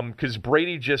 because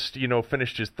Brady just,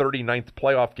 finished his 39th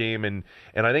playoff game, and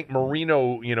I think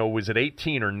Marino, was at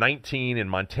 18 or 19,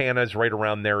 and Montana's right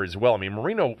around there as well. I mean,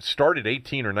 Marino started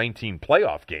 18 or 19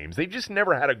 playoff games. They just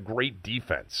never had a great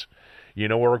defense,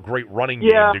 or a great running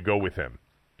game to go with him.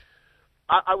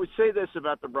 I would say this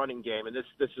about the running game, and this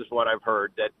is what I've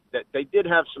heard, that they did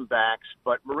have some backs,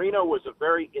 but Marino was a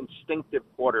very instinctive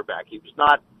quarterback. He was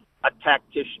not a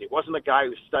tactician. He wasn't a guy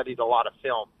who studied a lot of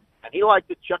film, and he liked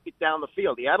to chuck it down the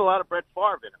field. He had a lot of Brett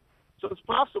Favre in him. So it's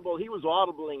possible he was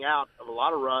audibling out of a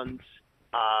lot of runs.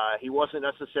 He wasn't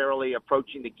necessarily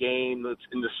approaching the game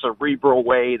in the cerebral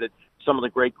way that some of the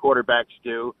great quarterbacks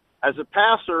do. As a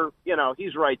passer,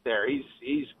 he's right there.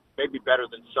 He's maybe better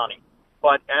than Sonny.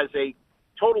 But as a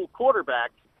total quarterback,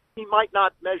 he might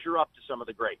not measure up to some of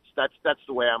the greats. That's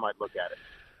the way I might look at it.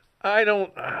 I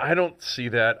don't see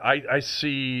that. I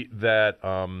see that.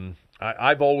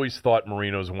 I've always thought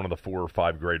Marino's one of the 4 or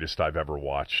 5 greatest I've ever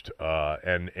watched,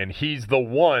 and he's the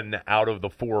one out of the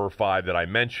 4 or 5 that I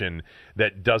mentioned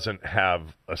that doesn't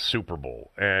have a Super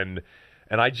Bowl. And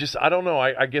I don't know.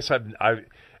 I guess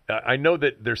I know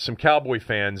that there's some Cowboy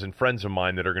fans and friends of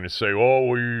mine that are going to say, "Oh,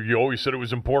 well, you always said it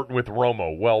was important with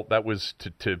Romo." Well, that was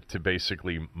to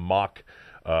basically mock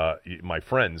my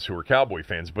friends who are Cowboy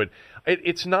fans, but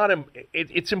it's not.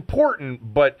 It's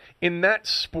important, but in that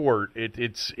sport,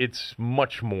 it's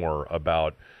much more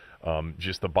about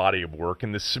just the body of work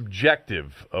and the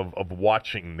subjective of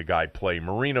watching the guy play.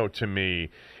 Marino, to me,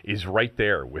 is right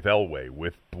there with Elway,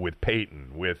 with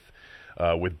Peyton, with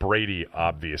Brady,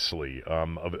 obviously,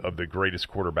 of the greatest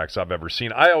quarterbacks I've ever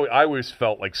seen. I always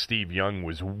felt like Steve Young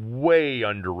was way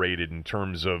underrated in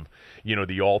terms of,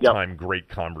 the all-time great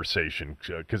conversation,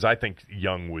 because I think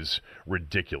Young was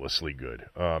ridiculously good.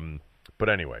 But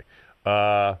anyway,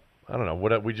 I don't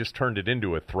know. We just turned it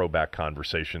into a throwback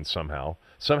conversation somehow.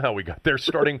 Somehow we got there,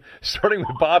 starting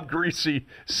with Bob Greasy,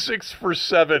 6 for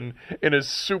 7 in a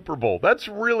Super Bowl. That's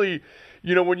really...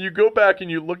 when you go back and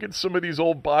you look at some of these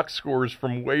old box scores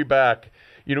from way back,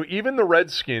 even the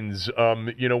Redskins,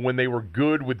 when they were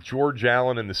good with George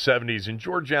Allen in the 70s, and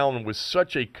George Allen was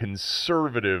such a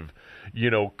conservative,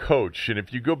 coach. And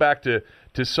if you go back to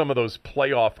some of those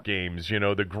playoff games,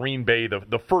 the Green Bay,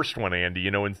 the first one, Andy,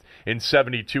 in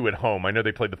 72 at home. I know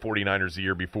they played the 49ers the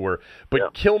year before,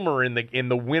 but Kilmer in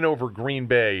the win over Green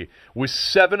Bay was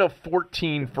 7 of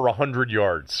 14 for 100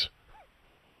 yards.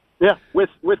 Yeah, with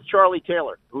Charlie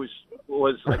Taylor, who's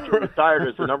was retired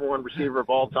as the number one receiver of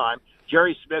all time.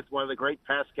 Jerry Smith, one of the great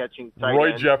pass-catching tight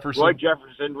ends. Roy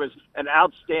Jefferson was an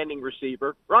outstanding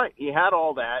receiver. Right, he had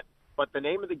all that, but the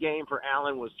name of the game for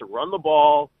Allen was to run the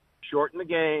ball, shorten the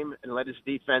game, and let his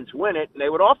defense win it. And they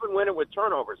would often win it with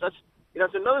turnovers. That's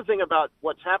another thing about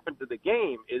what's happened to the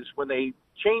game is when they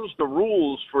changed the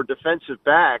rules for defensive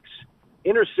backs,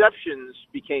 interceptions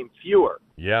became fewer.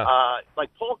 Yeah. Like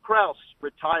Paul Krause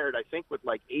retired, I think, with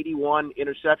like 81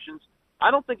 interceptions.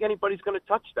 I don't think anybody's going to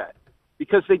touch that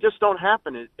because they just don't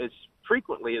happen as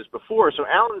frequently as before. So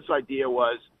Allen's idea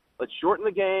was, let's shorten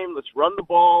the game, let's run the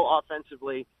ball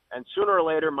offensively, and sooner or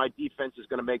later my defense is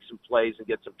going to make some plays and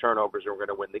get some turnovers and we're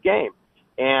going to win the game.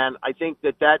 And I think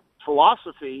that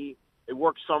philosophy, it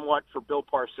worked somewhat for Bill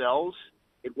Parcells.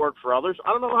 It worked for others.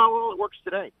 I don't know how well it works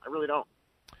today. I really don't.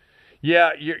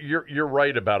 Yeah, you're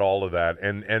right about all of that,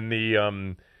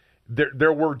 and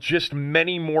there were just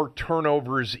many more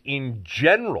turnovers in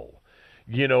general.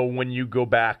 When you go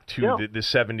back to the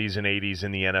 70s and 80s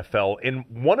in the NFL, and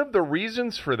one of the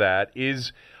reasons for that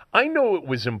is I know it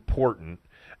was important,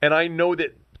 and I know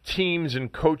that teams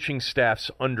and coaching staffs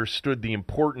understood the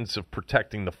importance of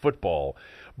protecting the football,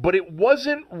 but it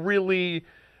wasn't really,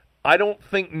 I don't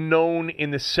think, known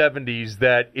in the 70s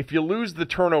that if you lose the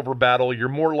turnover battle, you're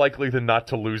more likely than not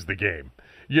to lose the game.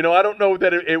 I don't know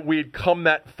that we'd come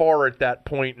that far at that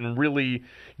point and really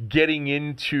getting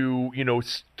into,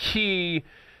 key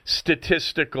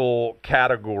statistical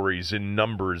categories and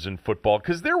numbers in football.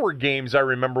 Because there were games I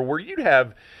remember where you'd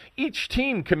have each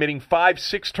team committing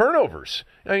 5-6 turnovers.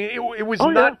 I mean, it was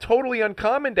not totally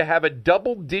uncommon to have a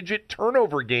double-digit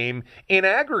turnover game in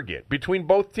aggregate between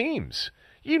both teams.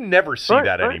 You never see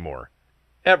that anymore,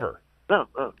 ever. No.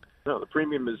 The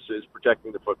premium is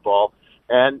protecting the football.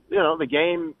 And, the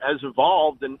game has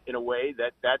evolved in a way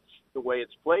that's the way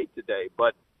it's played today.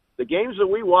 But the games that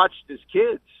we watched as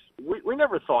kids, we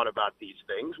never thought about these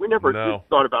things. We never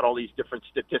thought about all these different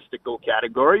statistical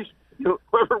categories.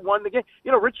 Whoever won the game.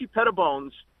 Richie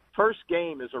Pettibone's first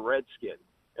game as a Redskin,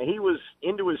 and he was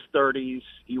into his 30s.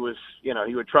 He was,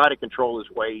 he would try to control his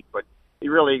weight, but he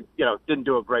really, didn't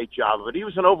do a great job of it. He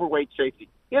was an overweight safety.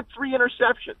 He had 3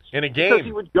 interceptions in a game because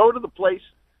he would go to the place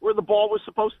where the ball was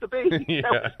supposed to be.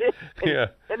 That was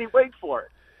it. And he'd wait for it.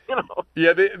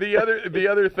 Yeah. The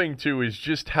other thing too is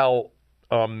just how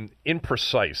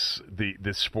imprecise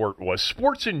the sport was.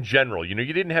 Sports in general, you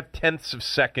didn't have tenths of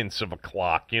seconds of a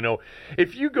clock.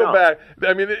 If you go back,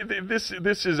 I mean, this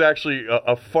is actually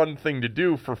a fun thing to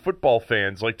do for football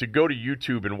fans, like to go to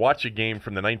YouTube and watch a game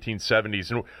from the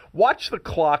 1970s and watch the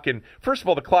clock. And first of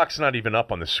all, the clock's not even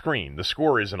up on the screen. The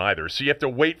score isn't either. So you have to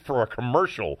wait for a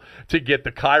commercial to get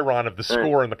the chyron of the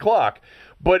score and the clock.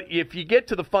 But if you get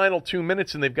to the final 2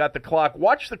 minutes and they've got the clock,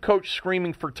 watch the coach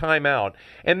screaming for timeout,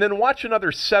 and then watch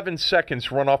another 7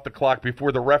 seconds run off the clock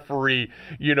before the referee,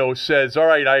 says, "All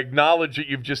right, I acknowledge that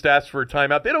you've just asked for a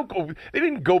timeout." They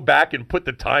didn't go back and put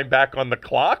the time back on the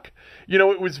clock.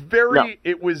 It was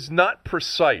it was not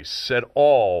precise at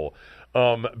all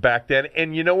back then.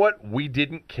 And you know what? We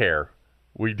didn't care.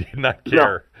 We did not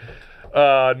care.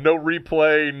 No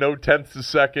replay, no tenths of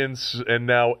seconds, and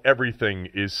now everything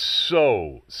is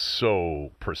so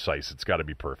precise. It's got to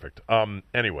be perfect.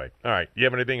 Anyway, all right. You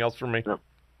have anything else for me?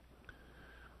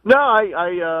 No,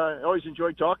 I always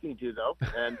enjoy talking to you, though.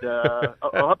 And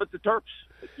how about the Terps?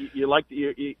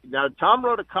 Now, Tom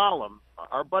wrote a column.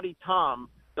 Our buddy Tom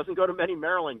doesn't go to many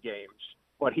Maryland games,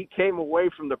 but he came away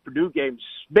from the Purdue game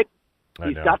smitten.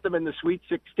 He's got them in the Sweet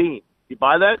 16. You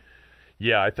buy that?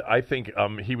 Yeah, I think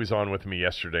he was on with me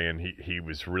yesterday, and he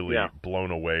was really blown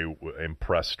away,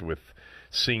 impressed with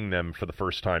seeing them for the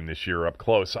first time this year up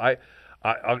close. I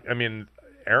mean,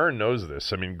 Aaron knows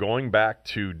this. I mean, going back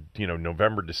to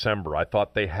November, December, I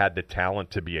thought they had the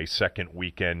talent to be a second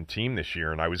weekend team this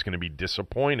year, and I was going to be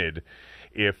disappointed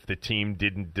if the team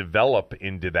didn't develop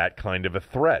into that kind of a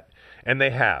threat. And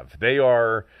they have. They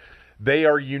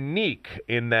are unique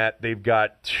in that they've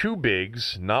got 2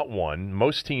 bigs, not one.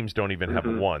 Most teams don't even have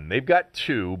one. They've got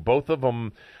 2. Both of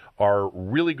them are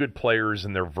really good players,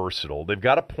 and they're versatile. They've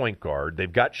got a point guard.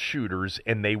 They've got shooters,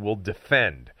 and they will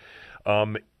defend.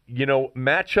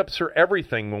 Matchups are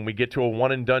everything when we get to a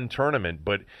one-and-done tournament.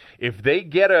 But if they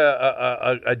get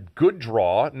a good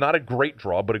draw, not a great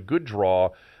draw, but a good draw,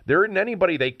 there isn't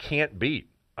anybody they can't beat.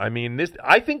 I mean,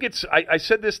 I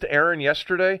said this to Aaron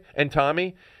yesterday and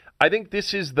Tommy. I think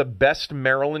this is the best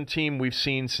Maryland team we've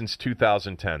seen since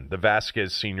 2010, the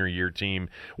Vasquez senior year team,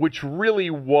 which really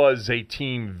was a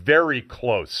team very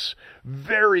close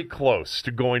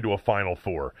to going to a Final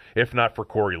Four, if not for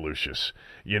Corey Lucius,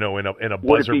 in a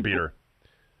buzzer beater.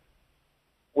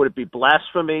 Would it be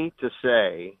blasphemy to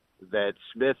say that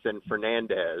Smith and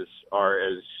Fernandez are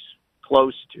as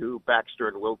close to Baxter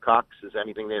and Wilcox as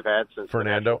anything they've had since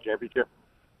Fernando? the national championship?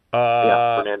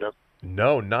 Fernando.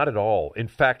 No, not at all. In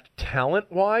fact,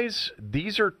 talent-wise,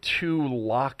 these are two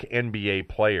lock NBA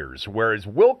players, whereas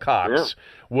Wilcox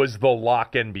was the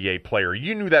lock NBA player.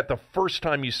 You knew that the first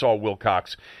time you saw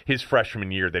Wilcox his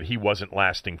freshman year, that he wasn't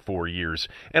lasting 4 years.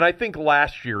 And I think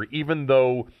last year, even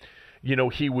though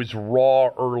he was raw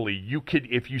early,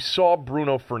 if you saw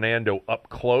Bruno Fernando up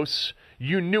close,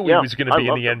 you knew he was going to be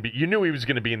in the NBA. You knew he was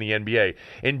going to be in the NBA.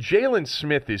 And Jalen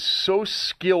Smith is so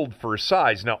skilled for his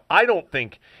size. Now, I don't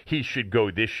think he should go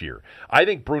this year. I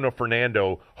think Bruno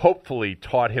Fernando hopefully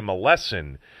taught him a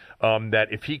lesson that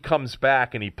if he comes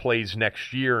back and he plays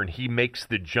next year and he makes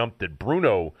the jump that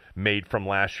Bruno made from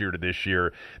last year to this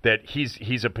year, that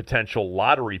he's a potential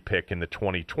lottery pick in the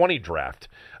 2020 draft.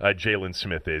 Jalen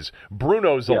Smith is.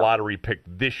 Bruno's a lottery pick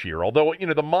this year. Although,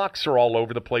 the mocks are all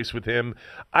over the place with him.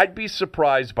 I'd be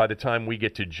surprised by the time we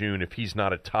get to June if he's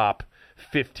not a top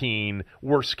 15,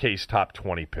 worst case top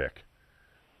 20 pick.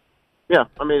 Yeah,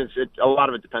 I mean, a lot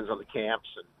of it depends on the camps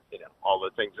and all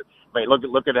the things.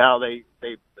 Look at how they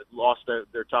lost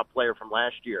their top player from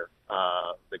last year.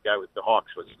 The guy with the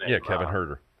Hawks, what's his name? Yeah, Kevin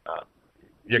Huerter.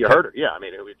 Huerter. Yeah, I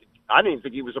mean, I didn't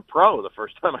think he was a pro the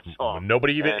first time I saw him.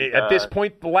 Nobody even at this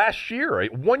point last year,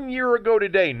 1 year ago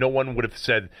today, no one would have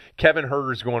said Kevin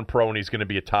Huerter's going pro and he's going to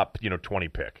be a top 20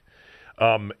 pick.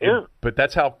 But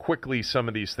that's how quickly some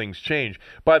of these things change.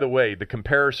 By the way, the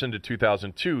comparison to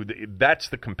 2002, that's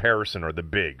the comparison, are the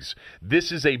bigs.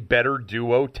 This is a better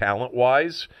duo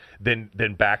talent-wise than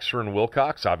Baxter and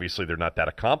Wilcox. Obviously, they're not that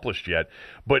accomplished yet.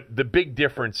 But the big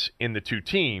difference in the two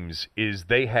teams is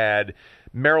they had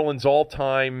Maryland's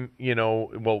all-time,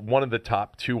 one of the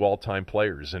top two all-time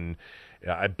players. And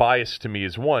bias to me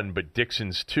is one, but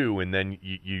Dixon's two, and then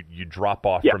you drop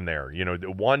off from there.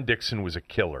 Juan Dixon was a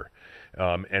killer.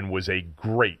 And was a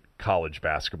great college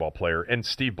basketball player, and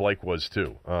Steve Blake was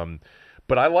too.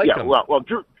 But I like him. Well,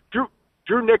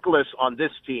 Drew Nicholas on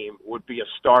this team would be a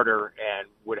starter and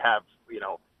would have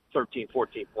 13,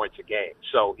 14 points a game.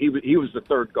 So he was the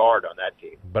third guard on that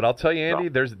team. But I'll tell you, Andy,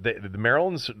 there's the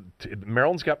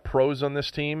Maryland's got pros on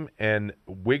this team, and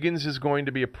Wiggins is going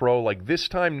to be a pro. Like this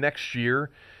time next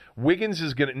year, Wiggins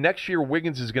is going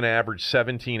to average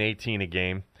 17, 18 a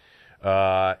game.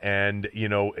 And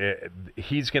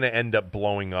he's going to end up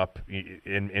blowing up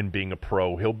in being a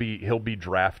pro. He'll be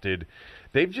drafted.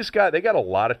 They got a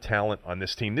lot of talent on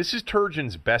this team. This is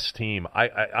Turgeon's best team.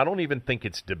 I don't even think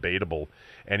it's debatable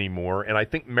anymore. And I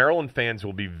think Maryland fans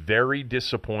will be very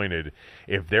disappointed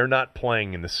if they're not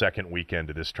playing in the second weekend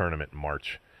of this tournament in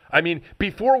March. I mean,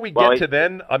 before we get to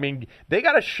then, I mean, they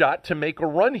got a shot to make a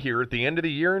run here at the end of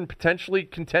the year and potentially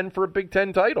contend for a Big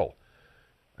Ten title.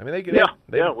 I mean,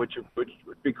 which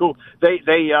would be cool. The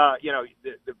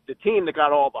team that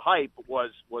got all the hype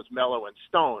was Mello and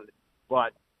Stone,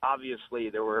 but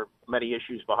obviously there were many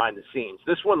issues behind the scenes.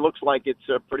 This one looks like it's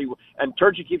and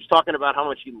Turgeon keeps talking about how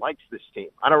much he likes this team.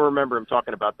 I don't remember him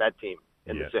talking about that team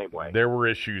in the same way. There were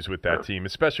issues with that team,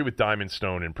 especially with Diamond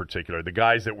Stone in particular. The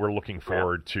guys that were looking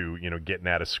forward to getting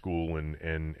out of school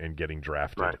and getting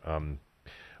drafted. Right.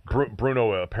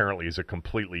 Bruno apparently is a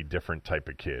completely different type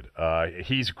of kid.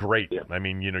 He's great. Yeah. I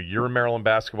mean, you're a Maryland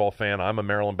basketball fan. I'm a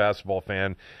Maryland basketball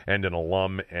fan and an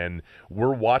alum, and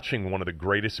we're watching one of the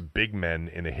greatest big men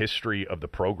in the history of the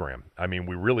program. I mean,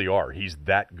 we really are. He's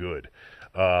that good.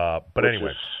 But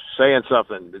anyway. Saying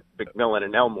something, McMillan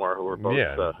and Elmore, who are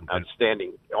both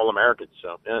outstanding All-Americans.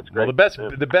 So, that's great.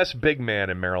 Well, the best big man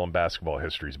in Maryland basketball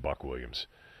history is Buck Williams.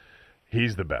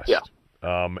 He's the best. Yeah.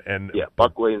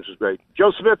 Buck Williams was great.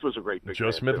 Joe Smith was a great big Joe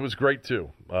man, Smith too. Was great, too.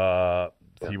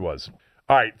 He was.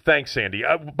 All right, thanks, Sandy.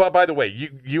 But by the way,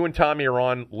 you and Tommy are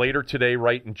on later today,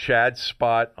 right, in Chad's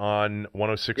spot on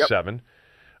 106.7.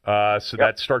 So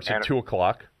that starts at 2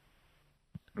 o'clock.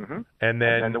 Mm-hmm. And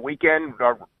then the weekend,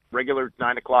 our regular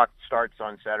 9 o'clock starts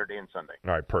on Saturday and Sunday.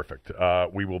 All right, perfect.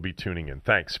 We will be tuning in.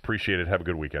 Thanks. Appreciate it. Have a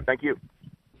good weekend. Thank you.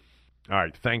 All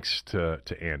right, thanks to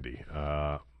Andy.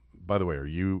 By the way, are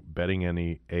you betting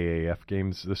any AAF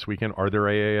games this weekend? Are there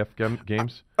AAF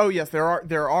games? Oh, yes, there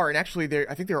are. And actually,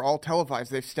 I think they're all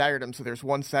televised. They've staggered them. So there's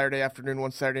one Saturday afternoon,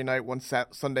 one Saturday night, one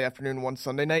Sunday afternoon, one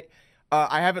Sunday night.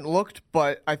 I haven't looked,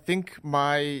 but I think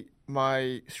my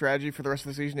strategy for the rest of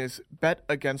the season is bet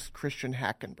against Christian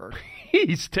Hackenberg.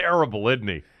 He's terrible, isn't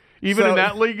he? Even in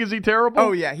that league, is he terrible?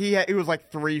 Oh, yeah. He was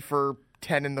like 3 for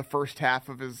 10 in the first half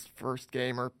of his first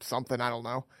game or something. I don't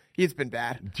know. He's been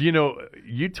bad. Do you know,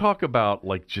 you talk about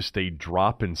like just a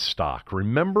drop in stock.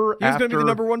 Remember he was going to be the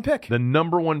number one pick. The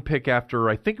number one pick after,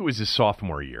 I think it was his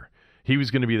sophomore year. He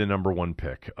was going to be the number 1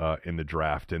 pick in the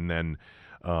draft, and then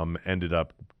ended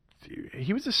up.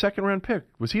 He was a second-round pick.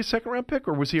 Was he a second-round pick,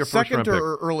 or was he a first-round pick? Second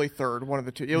or early third, one of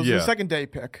the two. It was a second-day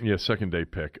pick. Yeah, second-day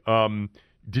pick.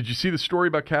 Did you see the story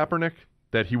about Kaepernick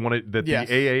that he wanted Yes.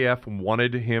 the AAF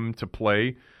wanted him to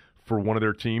play for one of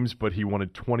their teams, but he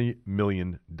wanted $20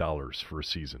 million for a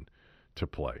season to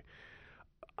play?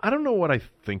 I don't know what I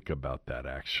think about that,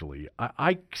 actually.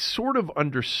 I sort of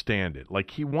understand it.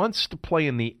 Like, he wants to play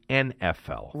in the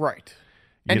NFL. Right.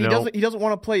 And he doesn't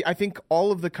want to play. I think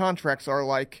all of the contracts are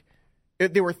like,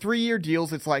 they were 3-year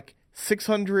deals. It's like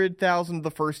 $600,000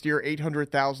 the first year,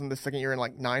 $800,000 the second year, and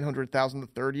like $900,000 the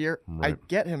third year. Right. I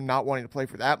get him not wanting to play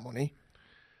for that money.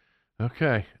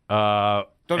 Okay.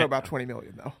 Don't know about $20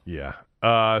 million though. Yeah.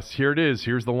 Here it is.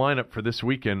 Here's the lineup for this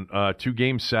weekend. 2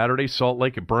 games Saturday: Salt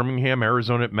Lake at Birmingham,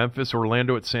 Arizona at Memphis,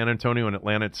 Orlando at San Antonio, and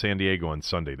Atlanta at San Diego on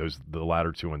Sunday. The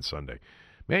latter 2 on Sunday.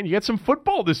 Man, you get some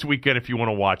football this weekend if you want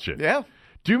to watch it. Yeah.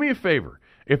 Do me a favor.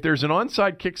 If there's an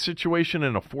onside kick situation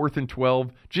and a 4th and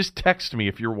 12, just text me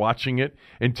if you're watching it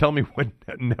and tell me what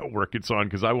network it's on,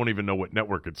 because I won't even know what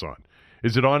network it's on.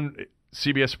 Is it on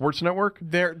CBS Sports Network?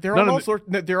 They're on all sorts.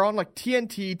 They're on like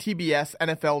TNT, TBS,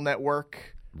 NFL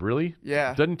Network. Really?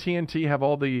 Yeah. Doesn't TNT have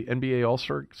all the NBA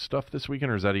All-Star stuff this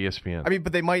weekend, or is that ESPN? I mean,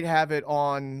 but they might have it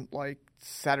on like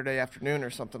Saturday afternoon or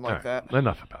something like that.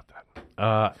 Enough about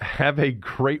that. Have a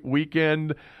great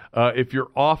weekend. If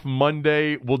you're off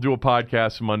Monday, we'll do a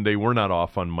podcast Monday. We're not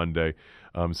off on Monday,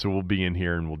 so we'll be in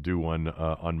here and we'll do one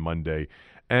on Monday.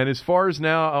 And as far as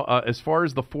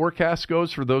the forecast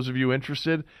goes, for those of you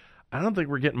interested, I don't think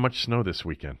we're getting much snow this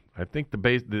weekend. I think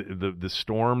the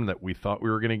storm that we thought we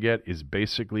were going to get is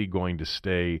basically going to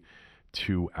stay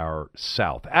to our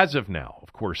south as of now.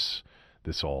 Of course,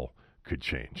 this all could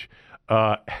change.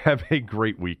 Have a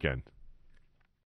great weekend.